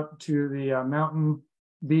team out to the mountain,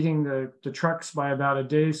 beating the trucks by about a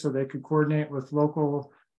day so they could coordinate with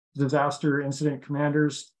local disaster incident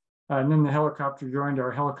commanders. And then the helicopter joined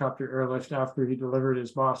our helicopter airlift after he delivered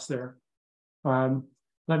his boss there.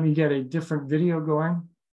 Let me get a different video going.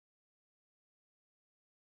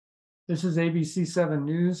 This is ABC7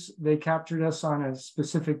 News. They captured us on a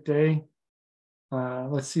specific day.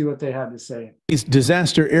 Let's see what they had to say. These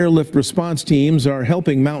disaster airlift response teams are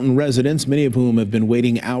helping mountain residents, many of whom have been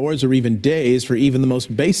waiting hours or even days for even the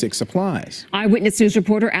most basic supplies. Eyewitness News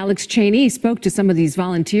reporter Alex Cheney spoke to some of these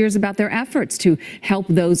volunteers about their efforts to help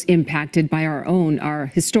those impacted by our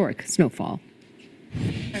historic snowfall.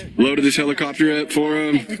 Loaded this helicopter up for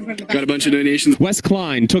him. Got a bunch of donations. Wes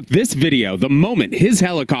Klein took this video the moment his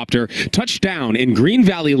helicopter touched down in Green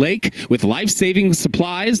Valley Lake with life-saving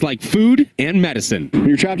supplies like food and medicine. When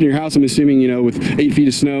you're trapped in your house, I'm assuming, you know, with 8 feet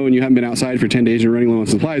of snow and you haven't been outside for 10 days and you're running low on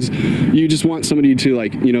supplies, you just want somebody to,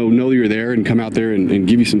 like, you know you're there and come out there and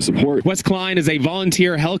give you some support. Wes Klein is a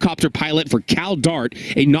volunteer helicopter pilot for CalDART,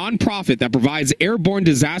 a nonprofit that provides airborne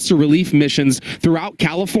disaster relief missions throughout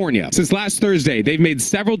California. Since last Thursday, they've made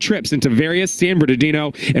several trips into various San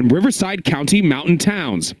Bernardino and Riverside County mountain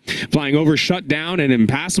towns, flying over shut down and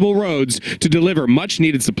impassable roads to deliver much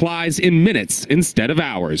needed supplies in minutes instead of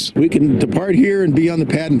hours. We can depart here and be on the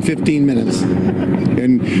pad in 15 minutes.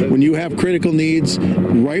 And when you have critical needs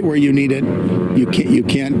right where you need it, you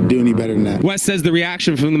can't do any better than that. Wes says the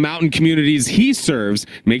reaction from the mountain communities he serves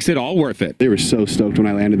makes it all worth it. They were so stoked when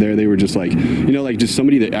I landed there. They were just like, you know, like just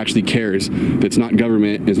somebody that actually cares, that's not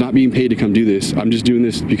government, is not being paid to come do this. I'm just doing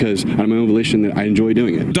this because on my own volition that I enjoy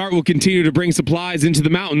doing it. DART will continue to bring supplies into the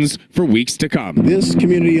mountains for weeks to come. This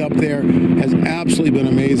community up there has absolutely been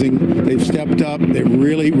amazing. They've stepped up. They've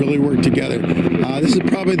really worked together. This is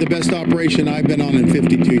probably the best operation I've been on in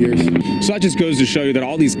 52 years. So that just goes to show you that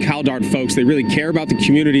all these CalDART folks, they really care about the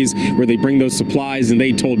communities where they bring those supplies, and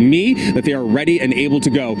they told me that they are ready and able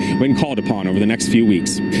to go when called upon over the next few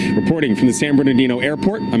weeks. Reporting from the San Bernardino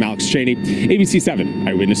Airport, I'm Alex Cheney, ABC7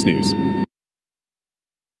 Eyewitness News.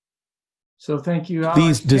 So thank you, Alex.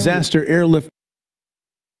 These disaster airlift.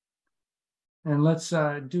 And let's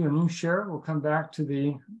do a new share. We'll come back to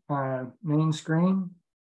the main screen.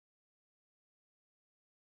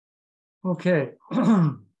 Okay.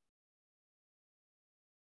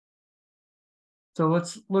 So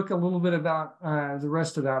let's look a little bit about the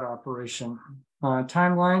rest of that operation.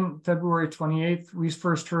 Timeline, February 28th, we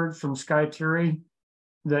first heard from Sky Terry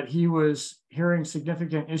that he was hearing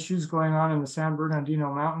significant issues going on in the San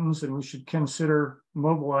Bernardino Mountains and we should consider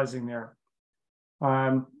mobilizing there.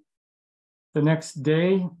 The next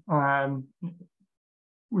day, I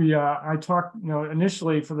talked,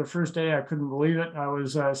 initially for the first day, I couldn't believe it. I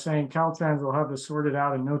was saying Caltrans will have this sorted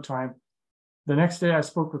out in no time. The next day I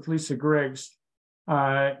spoke with Lisa Griggs,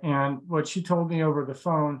 and what she told me over the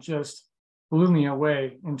phone just blew me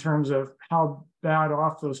away in terms of how bad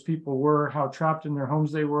off those people were, how trapped in their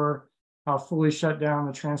homes they were, how fully shut down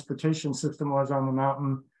the transportation system was on the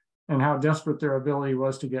mountain, and how desperate their ability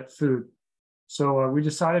was to get food. So we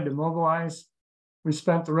decided to mobilize. We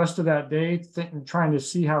spent the rest of that day trying to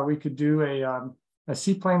see how we could do a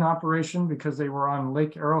seaplane operation because they were on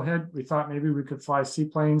Lake Arrowhead. We thought maybe we could fly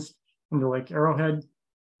seaplanes into Lake Arrowhead.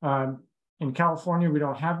 In California, we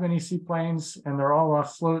don't have many seaplanes, and they're all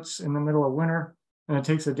off floats in the middle of winter, and it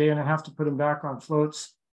takes a day and a half to put them back on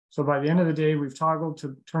floats. So by the end of the day, we've toggled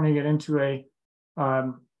to turning it into a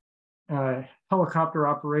helicopter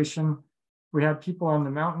operation. We had people on the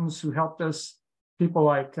mountains who helped us, people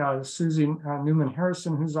like Susie Newman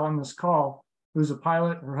Harrison, who's on this call, who's a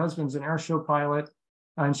pilot. Her husband's an airshow pilot,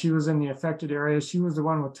 and she was in the affected area. She was the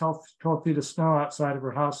one with 12 feet of snow outside of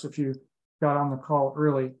her house if you got on the call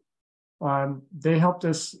early. They helped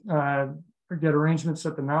us get arrangements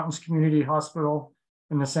at the Mountains Community Hospital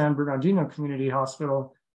and the San Bernardino Community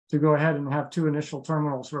Hospital to go ahead and have 2 initial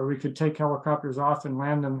terminals where we could take helicopters off and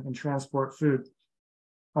land them and transport food.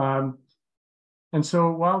 And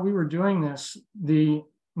so while we were doing this, the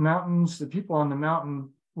people on the mountain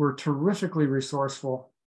were terrifically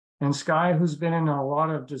resourceful. And Sky, who's been in a lot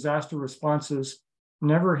of disaster responses,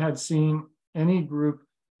 never had seen any group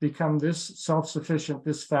become this self-sufficient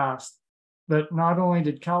this fast. But not only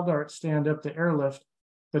did CalDART stand up the airlift,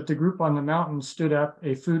 but the group on the mountain stood up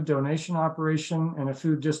a food donation operation and a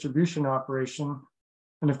food distribution operation.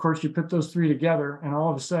 And of course, you put those three together, and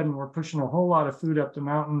all of a sudden, we're pushing a whole lot of food up the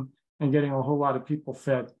mountain and getting a whole lot of people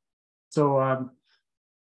fed. So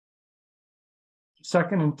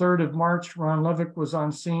 2nd and 3rd of March, Ron Levick was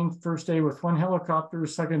on scene, first day with 1 helicopter,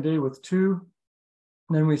 second day with 2.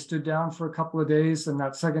 And then we stood down for a couple of days, and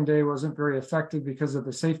that second day wasn't very effective because of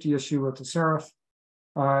the safety issue with the Seraph.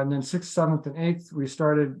 And then 6th, 7th, and 8th, we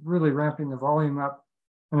started really ramping the volume up.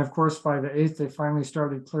 And of course, by the 8th, they finally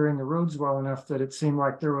started clearing the roads well enough that it seemed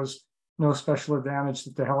like there was no special advantage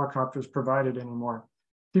that the helicopters provided anymore.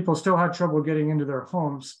 People still had trouble getting into their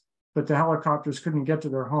homes, but the helicopters couldn't get to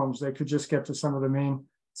their homes. They could just get to some of the main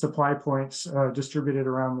supply points distributed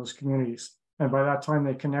around those communities. And by that time,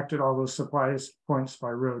 they connected all those supply points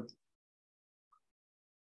by road.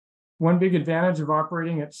 One big advantage of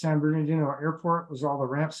operating at San Bernardino Airport was all the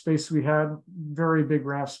ramp space we had, very big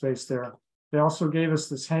ramp space there. They also gave us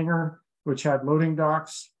this hangar, which had loading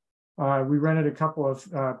docks. We rented a couple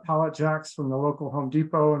of pallet jacks from the local Home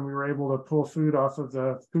Depot, and we were able to pull food off of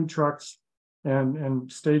the food trucks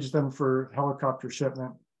and stage them for helicopter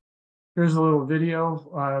shipment. Here's a little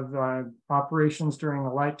video of operations during the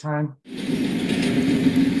light time.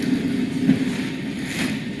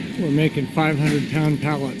 We're making 500-pound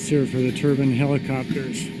pallets here for the turbine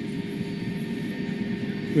helicopters.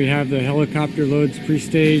 We have the helicopter loads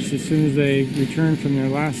pre-staged. As soon as they return from their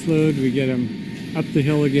last load, we get them up the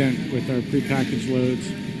hill again with our prepackaged loads.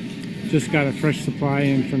 Just got a fresh supply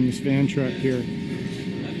in from this van truck here.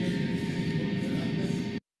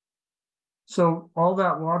 So all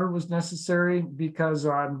that water was necessary because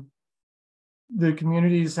the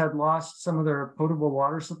communities had lost some of their potable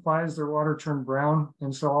water supplies. Their water turned brown.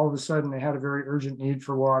 And so all of a sudden they had a very urgent need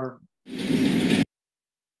for water.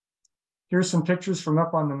 Here's some pictures from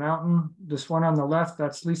up on the mountain. This one on the left,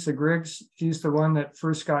 that's Lisa Griggs. She's the one that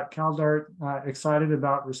first got CalDART excited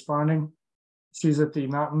about responding. She's at the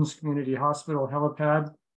Mountains Community Hospital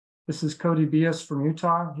helipad. This is Cody Bias from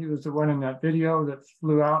Utah. He was the one in that video that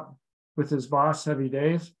flew out with his boss, Heavy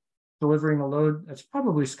Dave, delivering a load. That's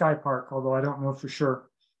probably Sky Park, although I don't know for sure.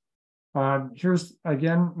 Here's,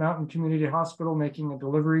 again, Mountain Community Hospital making a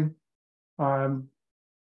delivery. And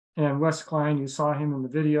Wes Klein, you saw him in the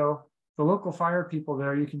video. The local fire people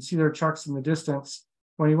there, you can see their trucks in the distance.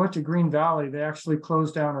 When he went to Green Valley, they actually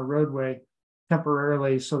closed down a roadway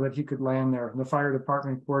temporarily so that he could land there. And the fire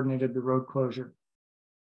department coordinated the road closure.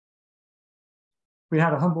 We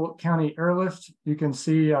had a Humboldt County airlift. You can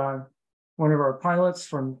see one of our pilots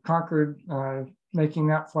from Concord making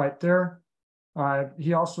that flight there.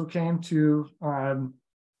 He also came to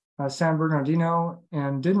San Bernardino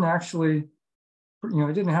and didn't actually,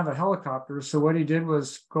 he didn't have a helicopter. So what he did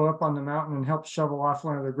was go up on the mountain and help shovel off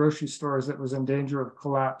one of the grocery stores that was in danger of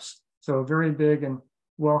collapse. So very big and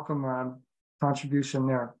welcome contribution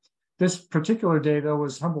there. This particular day, though,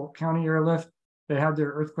 was Humboldt County airlift. They had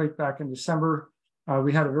their earthquake back in December.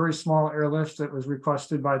 We had a very small airlift that was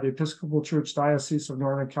requested by the Episcopal Church Diocese of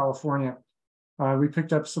Northern California. We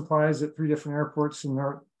picked up supplies at 3 different airports in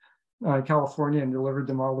North California and delivered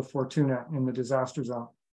them all to Fortuna in the disaster zone.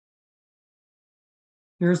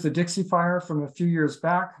 Here's the Dixie Fire from a few years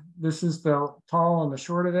back. This is the tall and the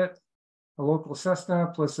short of it. A local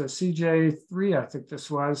Cessna plus a CJ3, I think this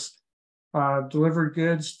was, delivered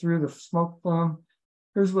goods through the smoke plume.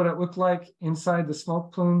 Here's what it looked like inside the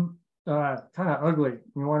smoke plume. Kind of ugly.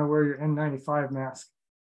 You want to wear your N95 mask.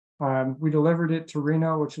 We delivered it to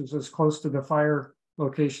Reno, which was as close to the fire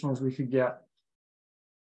location as we could get.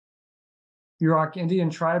 Yurok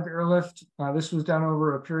Indian Tribe airlift. This was done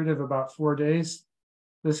over a period of about 4 days.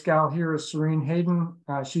 This gal here is Serene Hayden.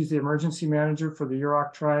 She's the emergency manager for the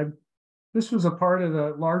Yurok tribe. This was a part of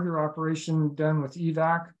the larger operation done with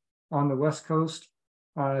EVAC on the West Coast,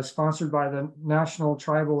 sponsored by the National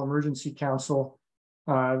Tribal Emergency Council,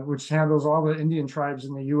 which handles all the Indian tribes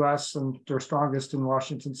in the US, and they're strongest in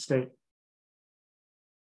Washington state.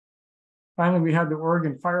 Finally, we had the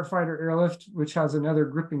Oregon Firefighter Airlift, which has another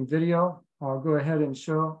gripping video. I'll go ahead and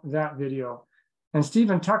show that video. And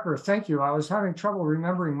Stephen Tucker, thank you. I was having trouble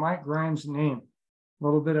remembering Mike Grimes' name. A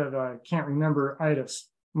little bit of can't remember itis.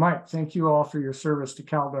 Mike, thank you all for your service to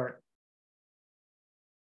CalDART.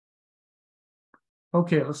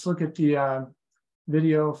 Okay, let's look at the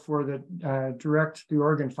video for the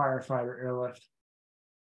Oregon Firefighter Airlift.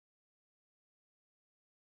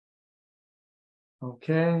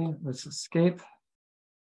 Okay, let's escape.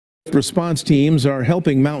 Response teams are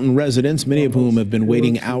helping mountain residents, many of whom have been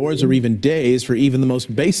waiting hours or even days for even the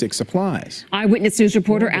most basic supplies. Eyewitness News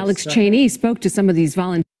reporter Alex Cheney spoke to some of these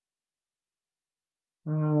volunteers.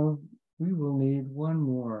 We will need one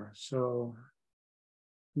more. So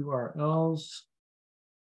URLs.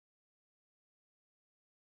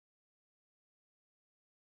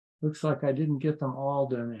 Looks like I didn't get them all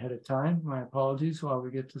done ahead of time. My apologies while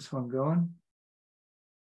we get this one going.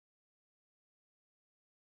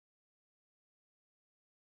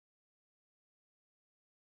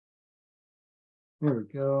 There we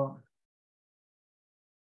go.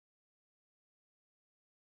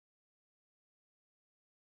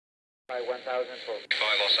 By 1,000 for 5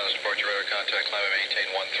 Los Angeles Port Radar contact, climb and maintain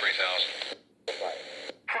 13,000.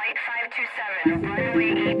 Flight 527,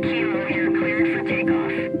 runway 8 kilo here, cleared for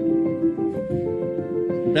takeoff.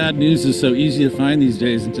 Bad news is so easy to find these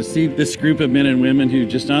days, and to see this group of men and women who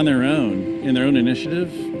just on their own, in their own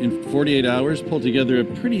initiative, in 48 hours, pulled together a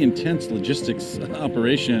pretty intense logistics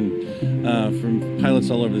operation from pilots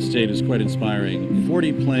all over the state is quite inspiring.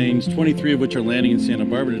 40 planes, 23 of which are landing in Santa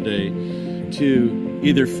Barbara today, to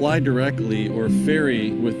either fly directly or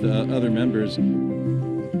ferry with other members.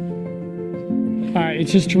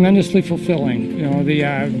 It's just tremendously fulfilling. You know,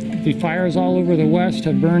 the fires all over the West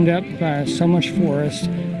have burned up so much forest,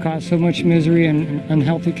 caused so much misery and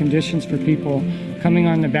unhealthy conditions for people, coming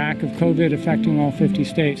on the back of COVID affecting all 50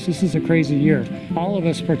 states. This is a crazy year. All of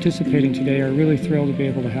us participating today are really thrilled to be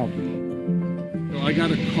able to help. I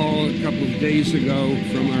got a call a couple of days ago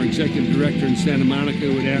from our executive director in Santa Monica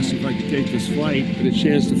who had asked if I could take this flight. And a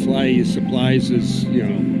chance to fly his supplies is, you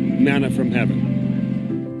know, manna from heaven.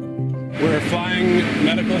 We're flying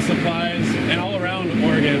medical supplies and all around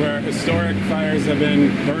Oregon where historic fires have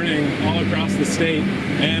been burning all across the state.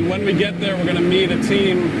 And when we get there, we're going to meet a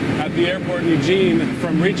team at the airport in Eugene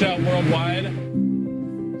from Reach Out Worldwide.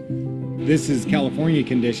 This is California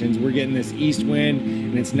conditions. We're getting this east wind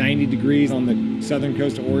and it's 90 degrees on the southern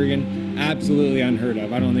coast of Oregon. Absolutely unheard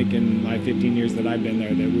of. I don't think in my 15 years that I've been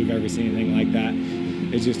there that we've ever seen anything like that.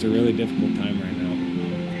 It's just a really difficult time right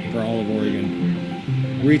now for all of Oregon.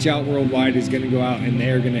 Reach Out Worldwide is going to go out and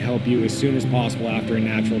they're going to help you as soon as possible after a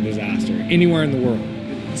natural disaster, anywhere in the world.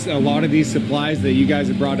 It's a lot of these supplies that you guys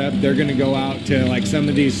have brought up, they're going to go out to like some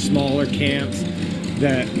of these smaller camps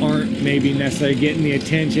that aren't maybe necessarily getting the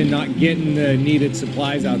attention, not getting the needed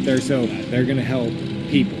supplies out there. So they're going to help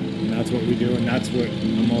people. And that's what we do. And that's what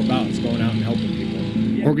I'm all about, is going out and helping people.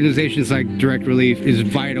 Organizations like Direct Relief is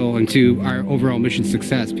vital into our overall mission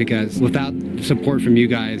success, because without support from you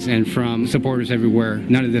guys and from supporters everywhere,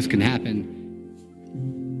 none of this can happen.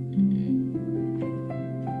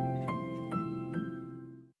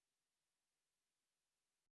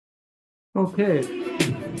 Okay,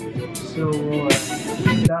 so we'll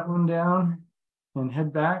put that one down and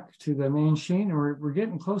head back to the main sheet. And we're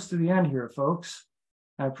getting close to the end here, folks.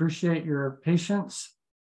 I appreciate your patience.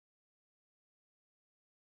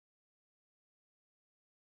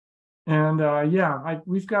 And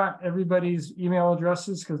we've got everybody's email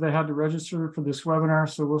addresses because they had to register for this webinar.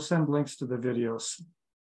 So we'll send links to the videos.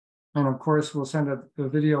 And of course, we'll send a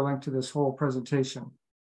video link to this whole presentation.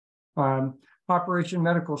 Operation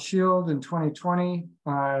Medical Shield in 2020.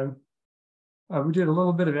 We did a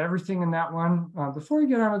little bit of everything in that one. Before we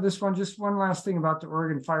get on to this one, just one last thing about the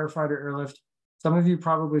Oregon Firefighter Airlift. Some of you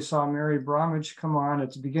probably saw Mary Bromwich come on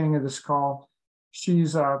at the beginning of this call.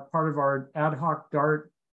 She's part of our ad hoc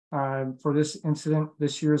DART for this incident,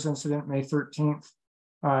 this year's incident, May 13th.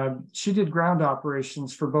 She did ground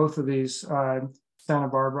operations for both of these Santa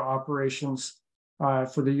Barbara operations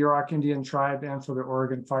for the Yurok Indian tribe and for the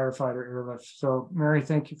Oregon Firefighter Airlift. So Mary,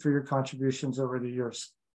 thank you for your contributions over the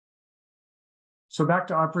years. So back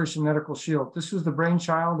to Operation Medical Shield. This was the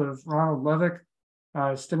brainchild of Ronald Levick,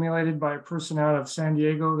 stimulated by a person out of San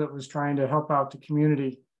Diego that was trying to help out the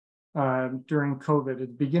community during COVID, at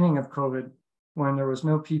the beginning of COVID, when there was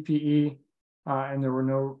no PPE and there were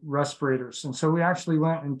no respirators. And so we actually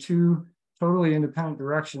went in two totally independent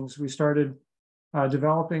directions. We started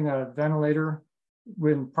developing a ventilator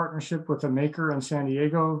in partnership with a maker in San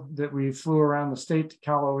Diego that we flew around the state to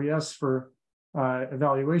Cal OES for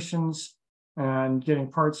evaluations and getting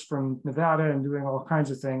parts from Nevada and doing all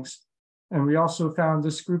kinds of things. And we also found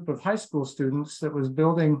this group of high school students that was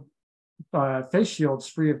building face shields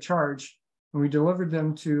free of charge. And we delivered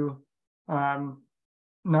them to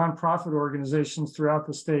nonprofit organizations throughout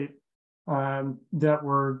the state that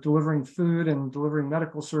were delivering food and delivering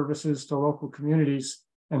medical services to local communities,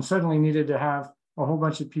 and suddenly needed to have a whole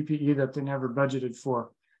bunch of PPE that they never budgeted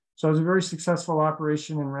for. So it was a very successful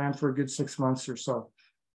operation and ran for a good 6 months or so.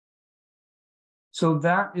 So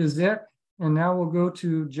that is it. And now we'll go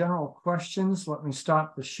to general questions. Let me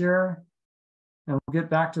stop the share and we'll get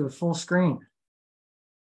back to the full screen.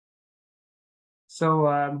 So,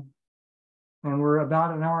 and we're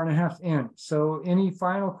about an hour and a half in. So any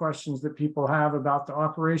final questions that people have about the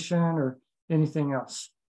operation or anything else?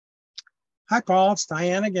 Hi, Paul. It's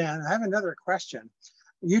Diane again. I have another question.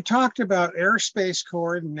 You talked about airspace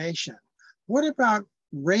coordination. What about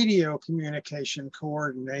radio communication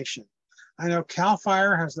coordination? I know CAL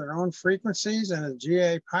FIRE has their own frequencies and a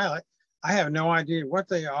GA pilot. I have no idea what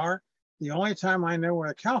they are. The only time I know where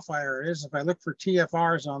a CAL FIRE is if I look for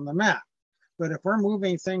TFRs on the map. But if we're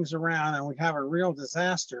moving things around and we have a real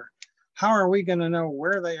disaster, how are we going to know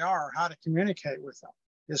where they are, how to communicate with them?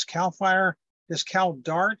 Does CAL FIRE, does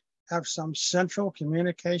CalDART have some central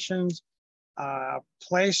communications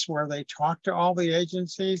place where they talk to all the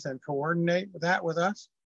agencies and coordinate that with us?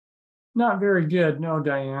 Not very good, no,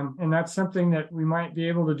 Diane. And that's something that we might be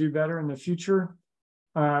able to do better in the future.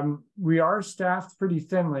 We are staffed pretty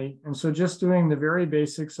thinly. And so just doing the very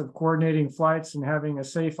basics of coordinating flights and having a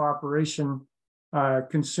safe operation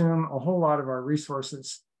consume a whole lot of our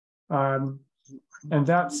resources. And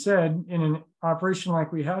that said, in an operation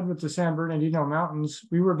like we had with the San Bernardino Mountains,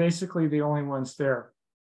 we were basically the only ones there.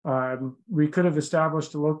 We could have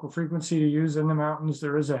established a local frequency to use in the mountains.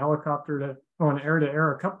 There is a helicopter an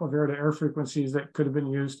air-to-air, a couple of air-to-air frequencies that could have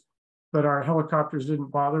been used, but our helicopters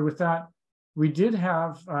didn't bother with that. We did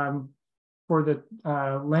have, for the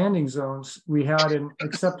landing zones, we had an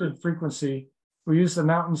accepted frequency. We used the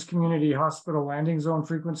Mountains Community Hospital landing zone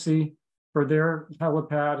frequency for their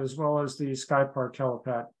helipad as well as the Sky Park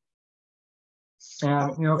helipad.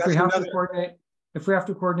 And if we have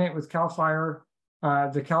to coordinate with CAL FIRE,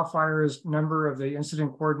 the CAL FIRE's number of the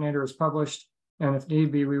incident coordinator is published, and if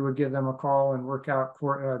need be, we would give them a call and work out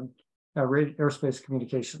airspace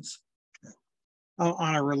communications.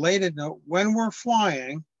 On a related note, when we're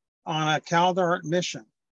flying on a CalDART mission,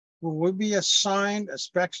 will we be assigned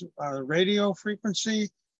a radio frequency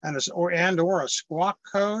and or a squawk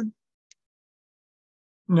code?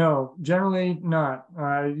 No, generally not.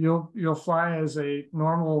 You'll fly as a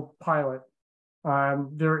normal pilot.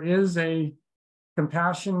 There is a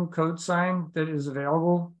compassion code sign that is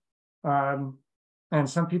available. And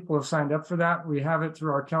some people have signed up for that. We have it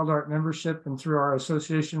through our CalDART membership and through our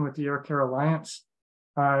association with the Air Care Alliance.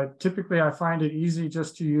 Typically, I find it easy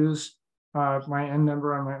just to use my N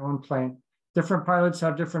number on my own plane. Different pilots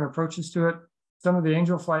have different approaches to it. Some of the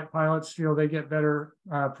Angel Flight pilots feel they get better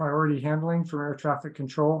priority handling from air traffic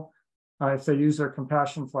control if they use their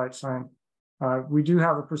compassion flight sign. We do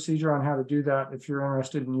have a procedure on how to do that if you're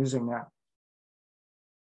interested in using that.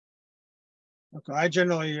 Okay, I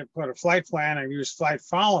generally put a flight plan and use flight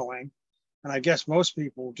following, and I guess most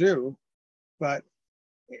people do. But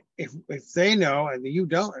if they know and you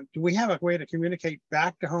don't, do we have a way to communicate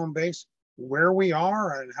back to home base where we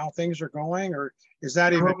are and how things are going, or is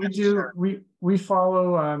that even? We do. We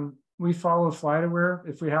follow FlightAware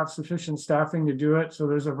if we have sufficient staffing to do it. So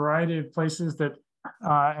there's a variety of places that,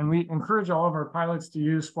 and we encourage all of our pilots to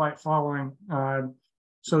use flight following.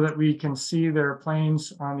 So that we can see their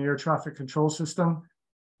planes on the air traffic control system.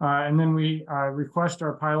 And then we request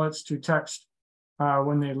our pilots to text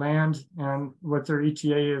when they land and what their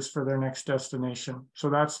ETA is for their next destination.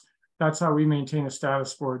 So that's how we maintain a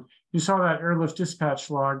status board. You saw that airlift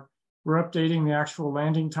dispatch log. We're updating the actual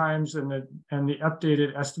landing times and the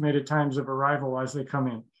updated estimated times of arrival as they come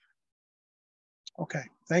in. Okay,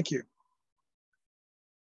 thank you.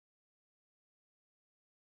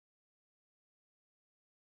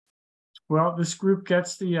 Well, this group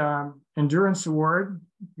gets the Endurance Award.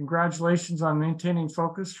 Congratulations on maintaining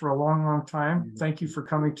focus for a long, long time. Thank you for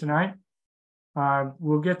coming tonight.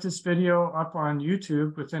 We'll get this video up on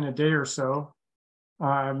YouTube within a day or so.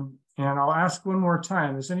 And I'll ask one more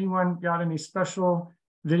time, has anyone got any special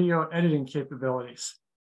video editing capabilities?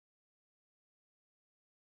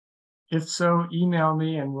 If so, email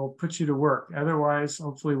me and we'll put you to work. Otherwise,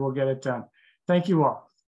 hopefully we'll get it done. Thank you all.